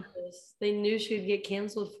that's it was true. They knew she would get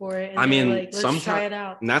canceled for it. And I mean, like, let's try it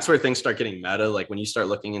out. And that's where things start getting meta. Like when you start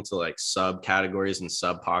looking into like subcategories and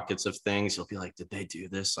sub pockets of things, you'll be like, did they do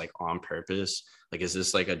this like on purpose? Like, is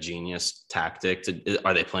this like a genius tactic?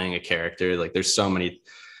 Are they playing a character? Like, there's so many.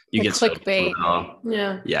 You get clickbait.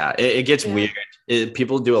 It gets weird.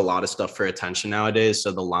 People do a lot of stuff for attention nowadays.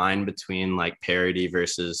 So the line between like parody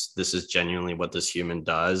versus this is genuinely what this human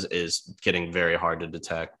does is getting very hard to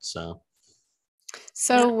detect. So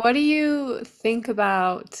what do you think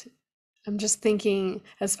about, I'm just thinking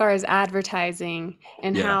as far as advertising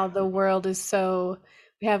and how the world is so,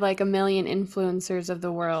 we have like a million influencers of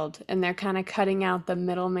the world and they're kind of cutting out the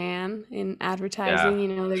middleman in advertising. You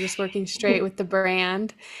know, they're just working straight with the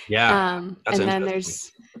brand. And then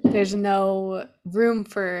there's no room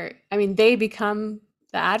for, I mean, they become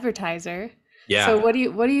the advertiser. So what do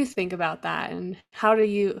you think about that? And how do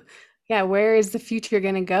you, where is the future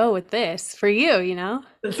going to go with this for you, you know?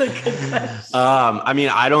 That's a good question. I mean,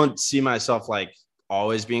 I don't see myself like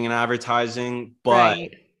always being in advertising,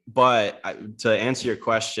 but to answer your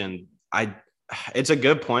question, it's a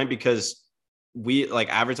good point because we like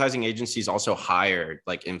advertising agencies also hire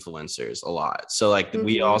like influencers a lot. So like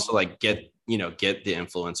we also like get the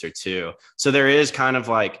influencer too. So there is kind of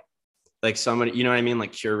like somebody, you know what I mean?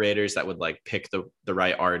 Like curators that would like pick the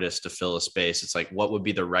right artist to fill a space. It's like, what would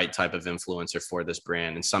be the right type of influencer for this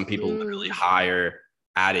brand? And some people literally hire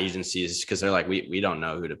ad agencies because they're like, we don't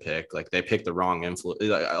know who to pick. Like they pick the wrong influencer.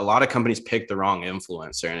 Like, a lot of companies pick the wrong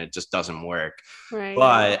influencer and it just doesn't work. Right.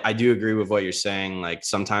 But I do agree with what you're saying. Like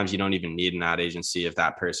sometimes you don't even need an ad agency if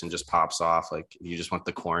that person just pops off. Like you just want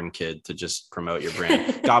the corn kid to just promote your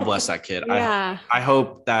brand. God bless that kid. I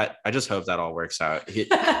just hope that all works out.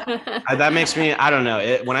 That makes me, I don't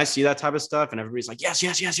know. When I see that type of stuff and everybody's like,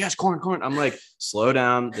 yes, corn. I'm like, slow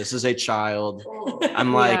down. This is a child.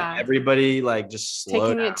 I'm like, everybody like just slow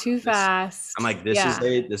taking down. It too fast. I'm like,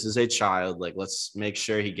 this is a child. Like, let's make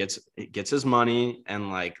sure he gets his money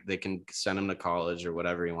and like they can send him to college or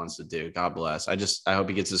whatever he wants to do. God bless. I hope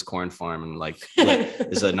he gets his corn farm and like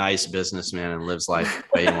is a nice businessman and lives life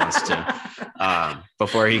the way he wants to.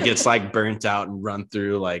 Before he gets like burnt out and run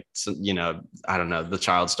through like I don't know, the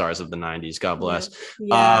child stars of the 90s. God bless.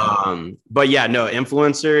 But yeah, no,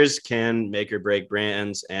 influencers can make or break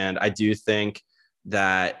brands, and I do think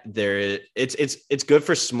that it's good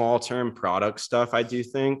for small term product stuff, I do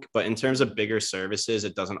think, but in terms of bigger services,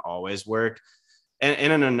 it doesn't always work. And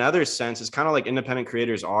in another sense, it's kind of like independent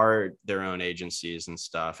creators are their own agencies and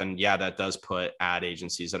stuff. And that does put ad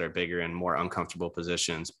agencies that are bigger in more uncomfortable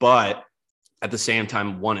positions. But at the same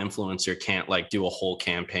time, one influencer can't like do a whole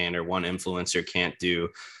campaign, or one influencer can't do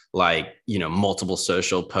like, multiple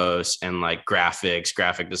social posts and like graphics,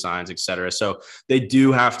 graphic designs, etc. So they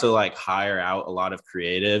do have to like hire out a lot of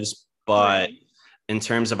creatives, but in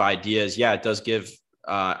terms of ideas, it does give,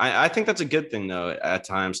 I think that's a good thing though, at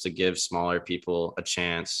times, to give smaller people a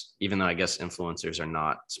chance, even though I guess influencers are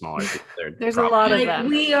not smaller people. There's a lot of them.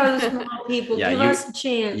 We are the small people. Give us a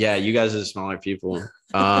chance. Yeah, you guys are the smaller people.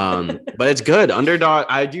 But it's good. Underdog,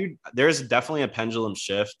 there's definitely a pendulum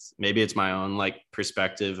shift. Maybe it's my own like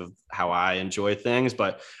perspective of how I enjoy things,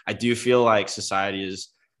 but I do feel like society is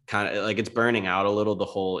kind of like it's burning out a little, the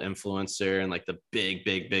whole influencer and like the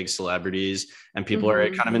big celebrities, and people are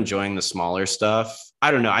kind of enjoying the smaller stuff. I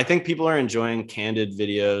don't know. I think people are enjoying candid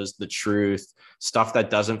videos, the truth, stuff that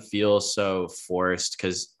doesn't feel so forced.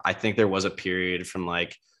 Cause I think there was a period from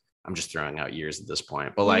like, I'm just throwing out years at this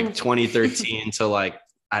point, but like 2013 to like,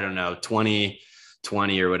 I don't know,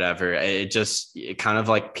 2020 or whatever, it kind of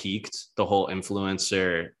like peaked, the whole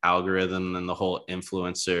influencer algorithm and the whole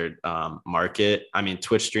influencer market. I mean,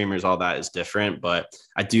 Twitch streamers, all that is different, but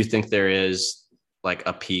I do think there is like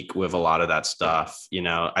a peak with a lot of that stuff.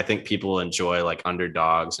 I think people enjoy like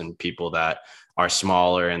underdogs and people that are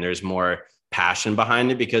smaller, and there's more passion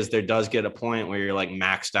behind it, because there does get a point where you're like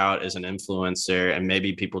maxed out as an influencer, and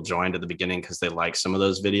maybe people joined at the beginning because they like some of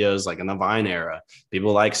those videos, like in the Vine era,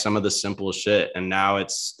 people like some of the simple shit, and now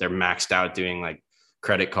they're maxed out doing like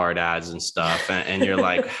credit card ads and stuff, and you're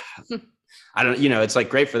like, I don't, it's like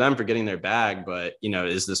great for them for getting their bag, but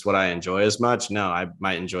is this what I enjoy as much? No, I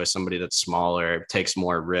might enjoy somebody that's smaller, takes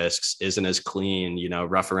more risks, isn't as clean,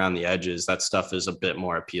 rough around the edges. That stuff is a bit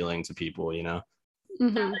more appealing to people,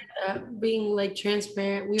 Mhm. Like being like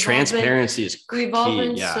transparent. Transparency is key. We've all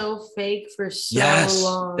been so fake for so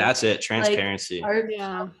long. That's it. Transparency. Like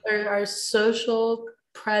our social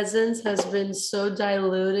presence has been so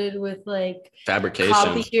diluted with like fabrication,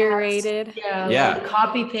 curated. Like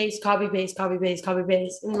copy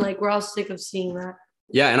paste, and like we're all sick of seeing that.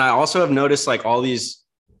 Yeah, and I also have noticed like all these,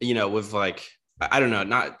 with like, I don't know,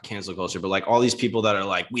 not cancel culture, but like all these people that are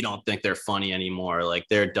like, we don't think they're funny anymore. Like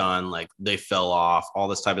they're done, like they fell off, all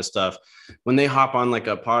this type of stuff. When they hop on like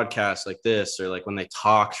a podcast like this, or like when they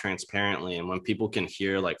talk transparently, and when people can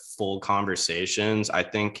hear like full conversations, I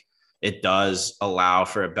think it does allow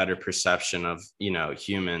for a better perception of,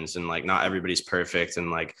 humans, and like not everybody's perfect, and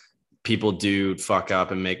like people do fuck up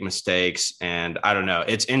and make mistakes. And I don't know,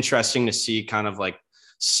 it's interesting to see kind of like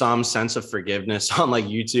some sense of forgiveness on like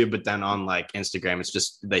YouTube, but then on like Instagram, it's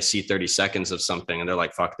just they see 30 seconds of something and they're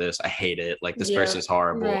like, fuck this, I hate it, like this person's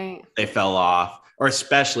horrible, right. They fell off. Or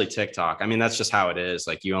especially TikTok, I mean, that's just how it is.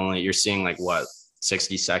 Like you're seeing like what,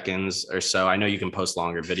 60 seconds or so. I know you can post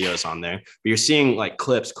longer videos on there, but you're seeing like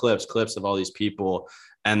clips of all these people.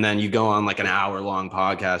 And then you go on like an hour-long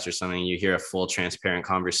podcast or something, you hear a full transparent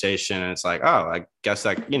conversation, and it's like, oh, I guess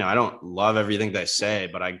that, I don't love everything they say,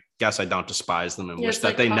 but I guess I don't despise them, and wish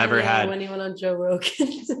that they never had. When he went on Joe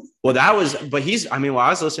Rogan. Well, I was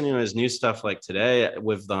listening to his new stuff like today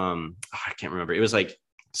with I can't remember. It was like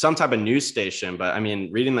some type of news station, but I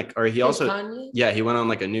mean, reading like, or he also, Kanye? He went on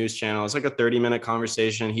like a news channel. It's like a 30-minute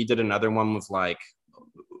conversation. He did another one with like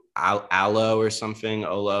Alo or something,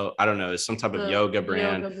 Olo, I don't know, it's some type of yoga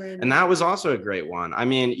brand. And that was also a great one. I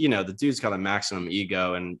mean, the dude's got a maximum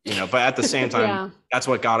ego, and but at the same time, that's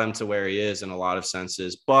what got him to where he is in a lot of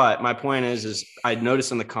senses. But my point is I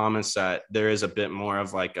noticed in the comments that there is a bit more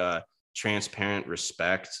of like a transparent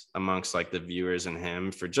respect amongst like the viewers and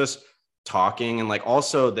him for just talking, and like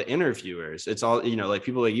also the interviewers. It's all, like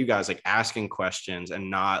people like you guys like asking questions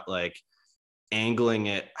and not like angling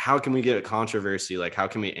it. How can we get a controversy? Like, how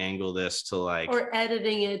can we angle this to like, or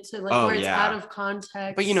editing it to like where it's out of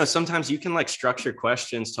context? But sometimes you can like structure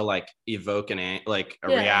questions to like evoke a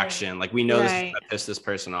reaction. Like we know this is gonna piss this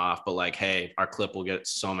person off, but like, hey, our clip will get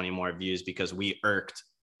so many more views because we irked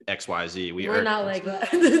XYZ. We're not like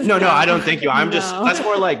that. No, I don't think you. I'm just that's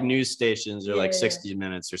more like news stations or like 60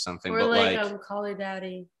 Minutes or something. Or but like Call Her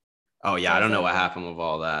Daddy. Oh yeah, I don't know what happened with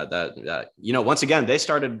all that. That once again, they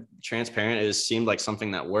started transparent. It seemed like something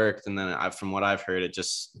that worked, and then from what I've heard, it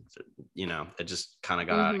just, it just kind of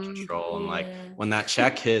got out of control. And like when that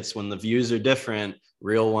check hits, when the views are different,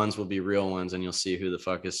 real ones will be real ones, and you'll see who the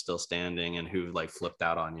fuck is still standing and who like flipped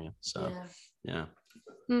out on you. So yeah.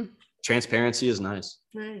 Transparency is nice.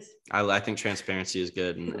 I think transparency is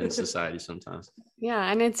good in society sometimes.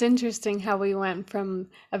 Yeah, and it's interesting how we went from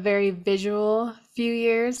a very visual few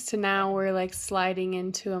years to now we're like sliding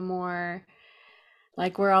into a more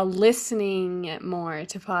like we're all listening more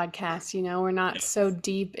to podcasts, we're not so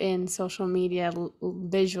deep in social media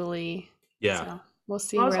visually. Yeah. So we'll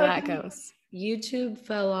see where that goes. YouTube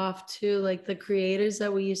fell off too. Like the creators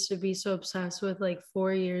that we used to be so obsessed with like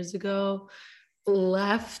 4 years ago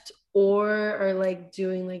left, or are like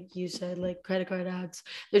doing, like you said, like credit card ads.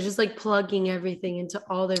 They're just like plugging everything into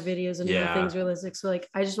all their videos and everything's realistic. So like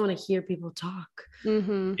I just want to hear people talk.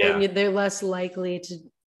 They're less likely to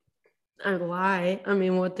lie. I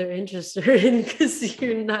mean, what they're interested in, because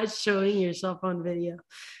you're not showing yourself on video.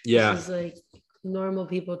 It's like normal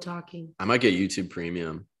people talking. I might get YouTube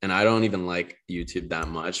Premium, and I don't even like YouTube that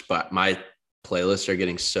much, but my playlists are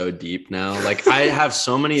getting so deep now. Like I have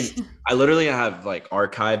so many, I literally have like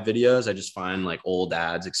archive videos. I just find like old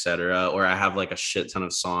ads, etc. Or I have like a shit ton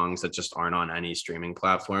of songs that just aren't on any streaming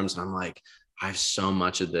platforms. And I'm like, I have so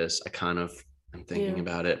much of this. I'm thinking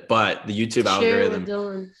about it, but the YouTube algorithm.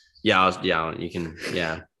 You can.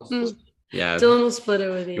 Dylan will split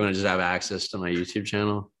it with you. You want to just have access to my YouTube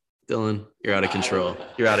channel? Dylan, you're out of control.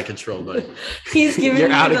 You're out of control, buddy. He's giving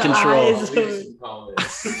you out the of control.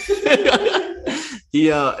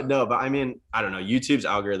 No, but I mean, I don't know. YouTube's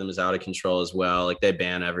algorithm is out of control as well. Like they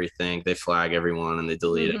ban everything, they flag everyone, and they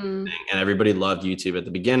delete everything. And everybody loved YouTube at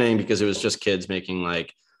the beginning because it was just kids making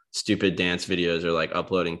like stupid dance videos or like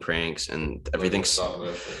uploading pranks, and everything's Stop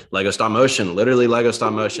motion. Lego stop motion, literally Lego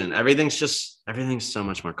stop motion. Everything's so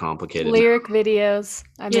much more complicated. Lyric videos.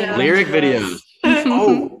 I made Yeah. a bunch Lyric of those. videos.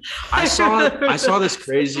 Oh, I saw this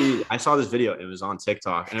video. It was on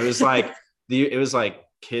TikTok, and it was like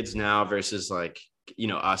kids now versus like, you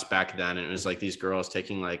know, us back then. And it was like these girls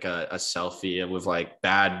taking like a selfie with like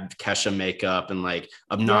bad Kesha makeup and like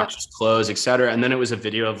obnoxious clothes, etc. And then it was a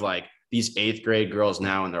video of like these 8th grade girls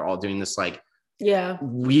now, and they're all doing this like Yeah.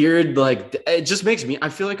 weird, like, it just makes me, I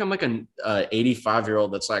feel like I'm like an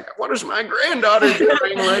 85-year-old that's like, what is my granddaughter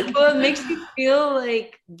doing? Like, Well, it makes you feel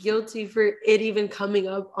like guilty for it even coming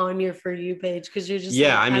up on your For You page, because you're just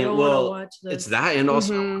yeah, like, I mean, don't well, want to watch this. it's that, and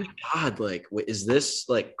also, oh Mhm. my God, like, is this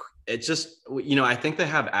like, it's just, you know, I think they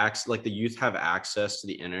have access, like the youth have access to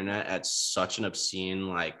the internet at such an obscene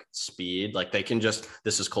like speed, like they can just,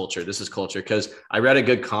 this is culture. Because I read a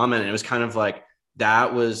good comment, and it was kind of like,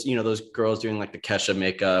 that was, you know, those girls doing like the Kesha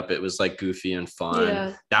makeup, it was like goofy and fun.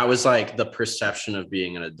 Yeah. That was like the perception of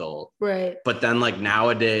being an adult. Right. But then like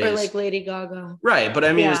nowadays, Or like Lady Gaga. right, but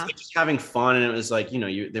I mean, it was Yeah. like just having fun, and it was like, you know,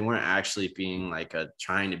 they weren't actually being like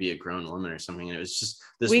trying to be a grown woman or something, and it was just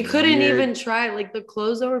this. We couldn't weird- even try, like the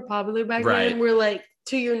clothes that were popular back Right. then were like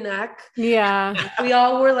to your neck. Yeah. We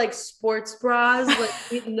all wore like sports bras. Like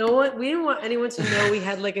we didn't want anyone to know we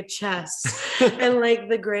had like a chest and like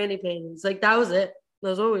the granny panties. Like that was it.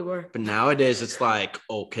 That's what we were. But nowadays, it's like,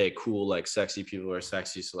 okay, cool, like sexy people are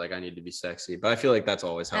sexy, so like I need to be sexy. But I feel like that's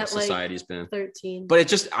always how At, like, society's been. 13. But it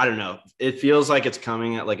just, I don't know. It feels like it's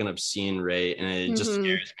coming at like an obscene rate, and it just Mhm.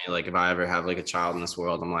 scares me. Like if I ever have like a child in this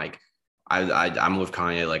world, I'm like, I'm with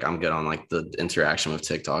Kanye. Like I'm good on like the interaction with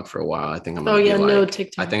TikTok for a while. I think I'm. Oh gonna be, yeah, no like,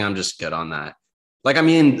 TikTok. I think I'm just good on that. Like, I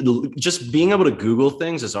mean, just being able to Google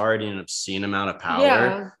things is already an obscene amount of power.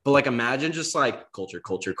 Yeah. But like, imagine just like culture,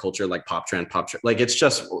 like pop trend. Like, it's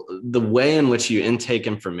just the way in which you intake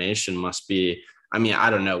information must be. I mean,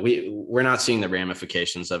 I don't know. We're not seeing the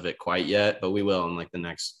ramifications of it quite yet, but we will in like the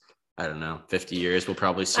next, I don't know, 50 years. We'll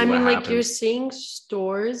probably see. I mean, what like happens. you're seeing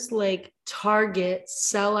stores like Target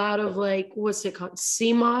sell out of like, what's it called?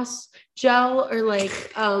 CMOS gel, or like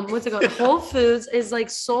what's it called? Whole Foods is like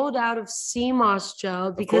sold out of CMOS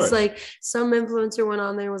gel because course. like some influencer went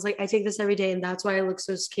on there and was like, I take this every day and that's why I look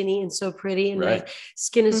so skinny and so pretty and Right. my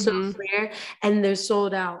skin is so Mhm. clear, and they're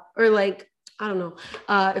sold out. Or like, I don't know,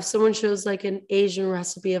 if someone shows like an Asian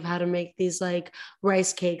recipe of how to make these like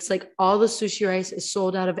rice cakes, like all the sushi rice is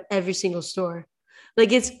sold out of every single store.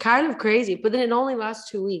 Like it's kind of crazy, but then it only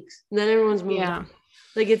lasts 2 weeks and then everyone's moved Yeah. on.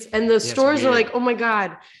 Like and the it's stores are weird. like, oh my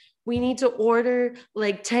God, we need to order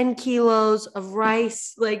like 10 kilos of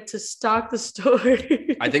rice, like to stock the store.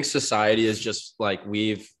 I think society is just like,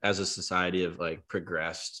 we've as a society have like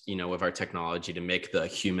progressed, you know, with our technology to make the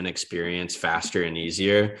human experience faster and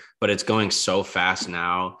easier, but it's going so fast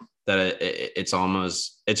now that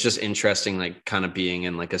it's just interesting, like kind of being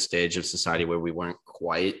in like a stage of society where we weren't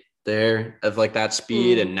quite there of like that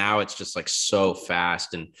speed. And now it's just like so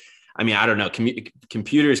fast. And I mean, I don't know,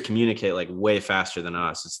 computers communicate like way faster than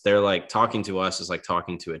us. They're like talking to us is like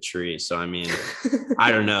talking to a tree. So, I mean,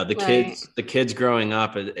 I don't know, the kids growing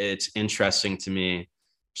up, it's interesting to me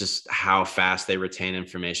just how fast they retain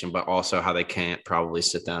information, but also how they can't probably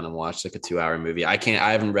sit down and watch like a 2-hour movie. I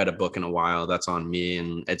haven't read a book in a while. That's on me.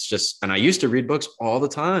 And it's just, and I used to read books all the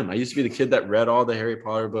time. I used to be the kid that read all the Harry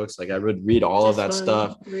Potter books. Like I would read all of that Just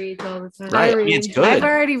stuff. read all the time. Right. I I mean, it's read. good. I've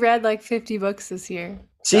already read like 50 books this year.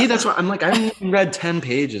 See, that's what I'm like. I haven't even read 10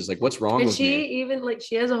 pages. Like, what's wrong And with she me? even like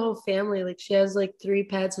she has a whole family. Like she has like 3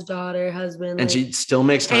 pets, a daughter, husband, And like, she still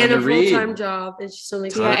makes time and to a full-time read. job, and she still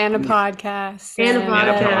makes Yeah, time. and a podcast. And a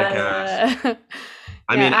podcast.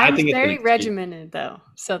 I mean, I I'm think it's very really- regimented though,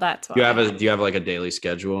 so that's why. Do you have like a daily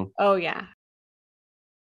schedule? Oh yeah.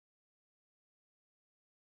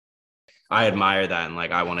 I admire that, and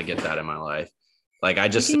like I want to get that in my life. Like I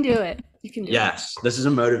just You can do it. You can do yes, this is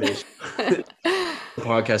a motivation. it. The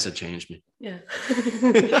podcast that changed me. Yeah.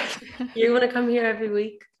 You want to come here every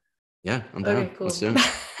week? Yeah, I'm down. Okay, cool. Let's do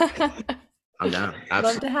it. I'm down. Love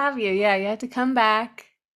Absolutely. to have you. Yeah, you have to come back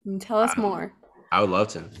and tell us more. I would love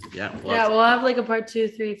to. Yeah. love Yeah, to. we'll have like a part 2,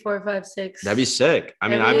 3, 4, 5, 6. That'd be sick. I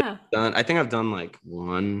mean, Yeah. I think I've done like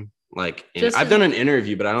one, like Just I've as- done an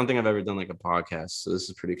interview, but I don't think I've ever done like a podcast. So this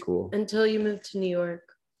is pretty cool. Until you move to New York.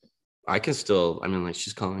 I can still, I mean, like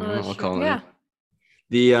she's calling. Oh, me. that's I'll true. call her. Yeah.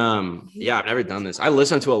 Yeah, I've never done this. I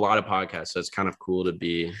listen to a lot of podcasts, so it's kind of cool to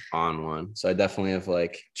be on one. So I definitely have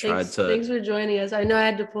like tried Thanks for joining us. I know I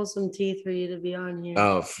had to pull some teeth for you to be on here.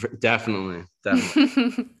 Oh, definitely. Yeah,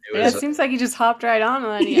 it was- seems like you just hopped right on,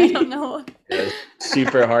 Lenny. I don't know. It was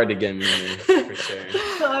super hard to get me here for sure.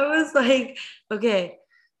 So I was like, okay,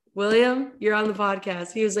 William, you're on the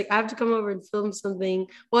podcast. He was like, I have to come over and film something.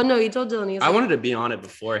 Well, no, he told Dylan. He was I like, wanted to be on it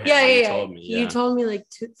beforehand. Yeah. You told me. You told me like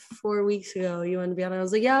 4 weeks ago you wanted to be on it. I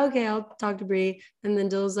was like, yeah, okay, I'll talk to Bree. And then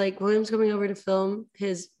Dylan was like, William's coming over to film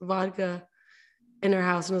his vodka in her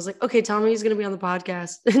house. And I was like, okay, tell me he's going to be on the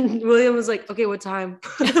podcast. And William was like, okay, what time?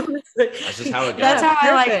 That's just how it goes. That's how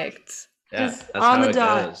I like it. Perfect. Yeah, Just that's on how the it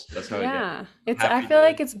dot. goes. That's how it Yeah. goes. It's Happy I feel to-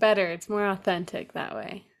 like it's better. It's more authentic that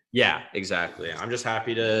way. Yeah, exactly. I'm just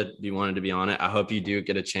happy to be wanted to be on it. I hope you do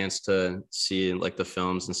get a chance to see like the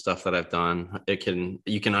films and stuff that I've done.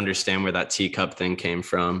 You can understand where that teacup thing came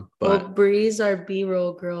from. Well, But Bree's our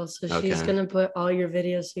B-roll girl, so she's Okay. going to put all your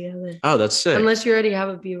videos together. oh, that's sick. Unless you already have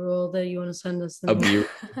a B-roll that you want to send us. A B-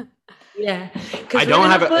 Yeah. I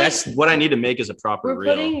don't have that's what I need to make is a proper We're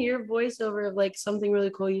reel. putting your voiceover of like something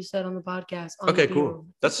really cool you said on the podcast. On Okay, the cool. B-roll.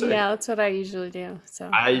 That's sick. Yeah, that's what I usually do. So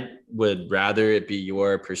I would rather it be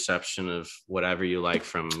your perception of whatever you like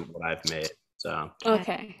from what I've made. So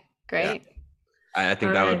okay, great. I think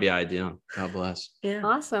All that right. would be ideal. God bless. Yeah.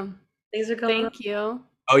 Awesome. Thanks for coming. Thank you.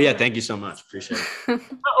 Oh yeah, thank you so much. Appreciate it.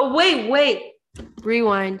 Oh, wait.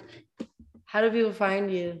 Rewind. How do people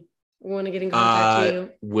find you? We want to get in contact with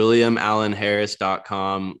you.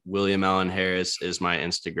 WilliamAllenHarris.com. William Allen Harris is my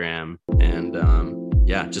Instagram. And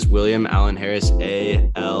yeah, just William Allen Harris,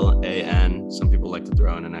 ALAN. Some people like to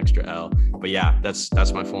throw in an extra L. But yeah, that's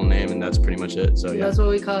my full name and that's pretty much it. So yeah. That's what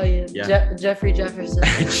we call you. Yeah. Jeffrey Jefferson.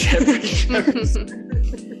 Jeffrey Jefferson.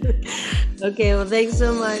 Okay, well, thanks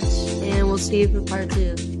so much. And we'll see you for part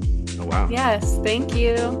 2. Oh wow. Yes, thank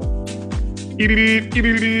you.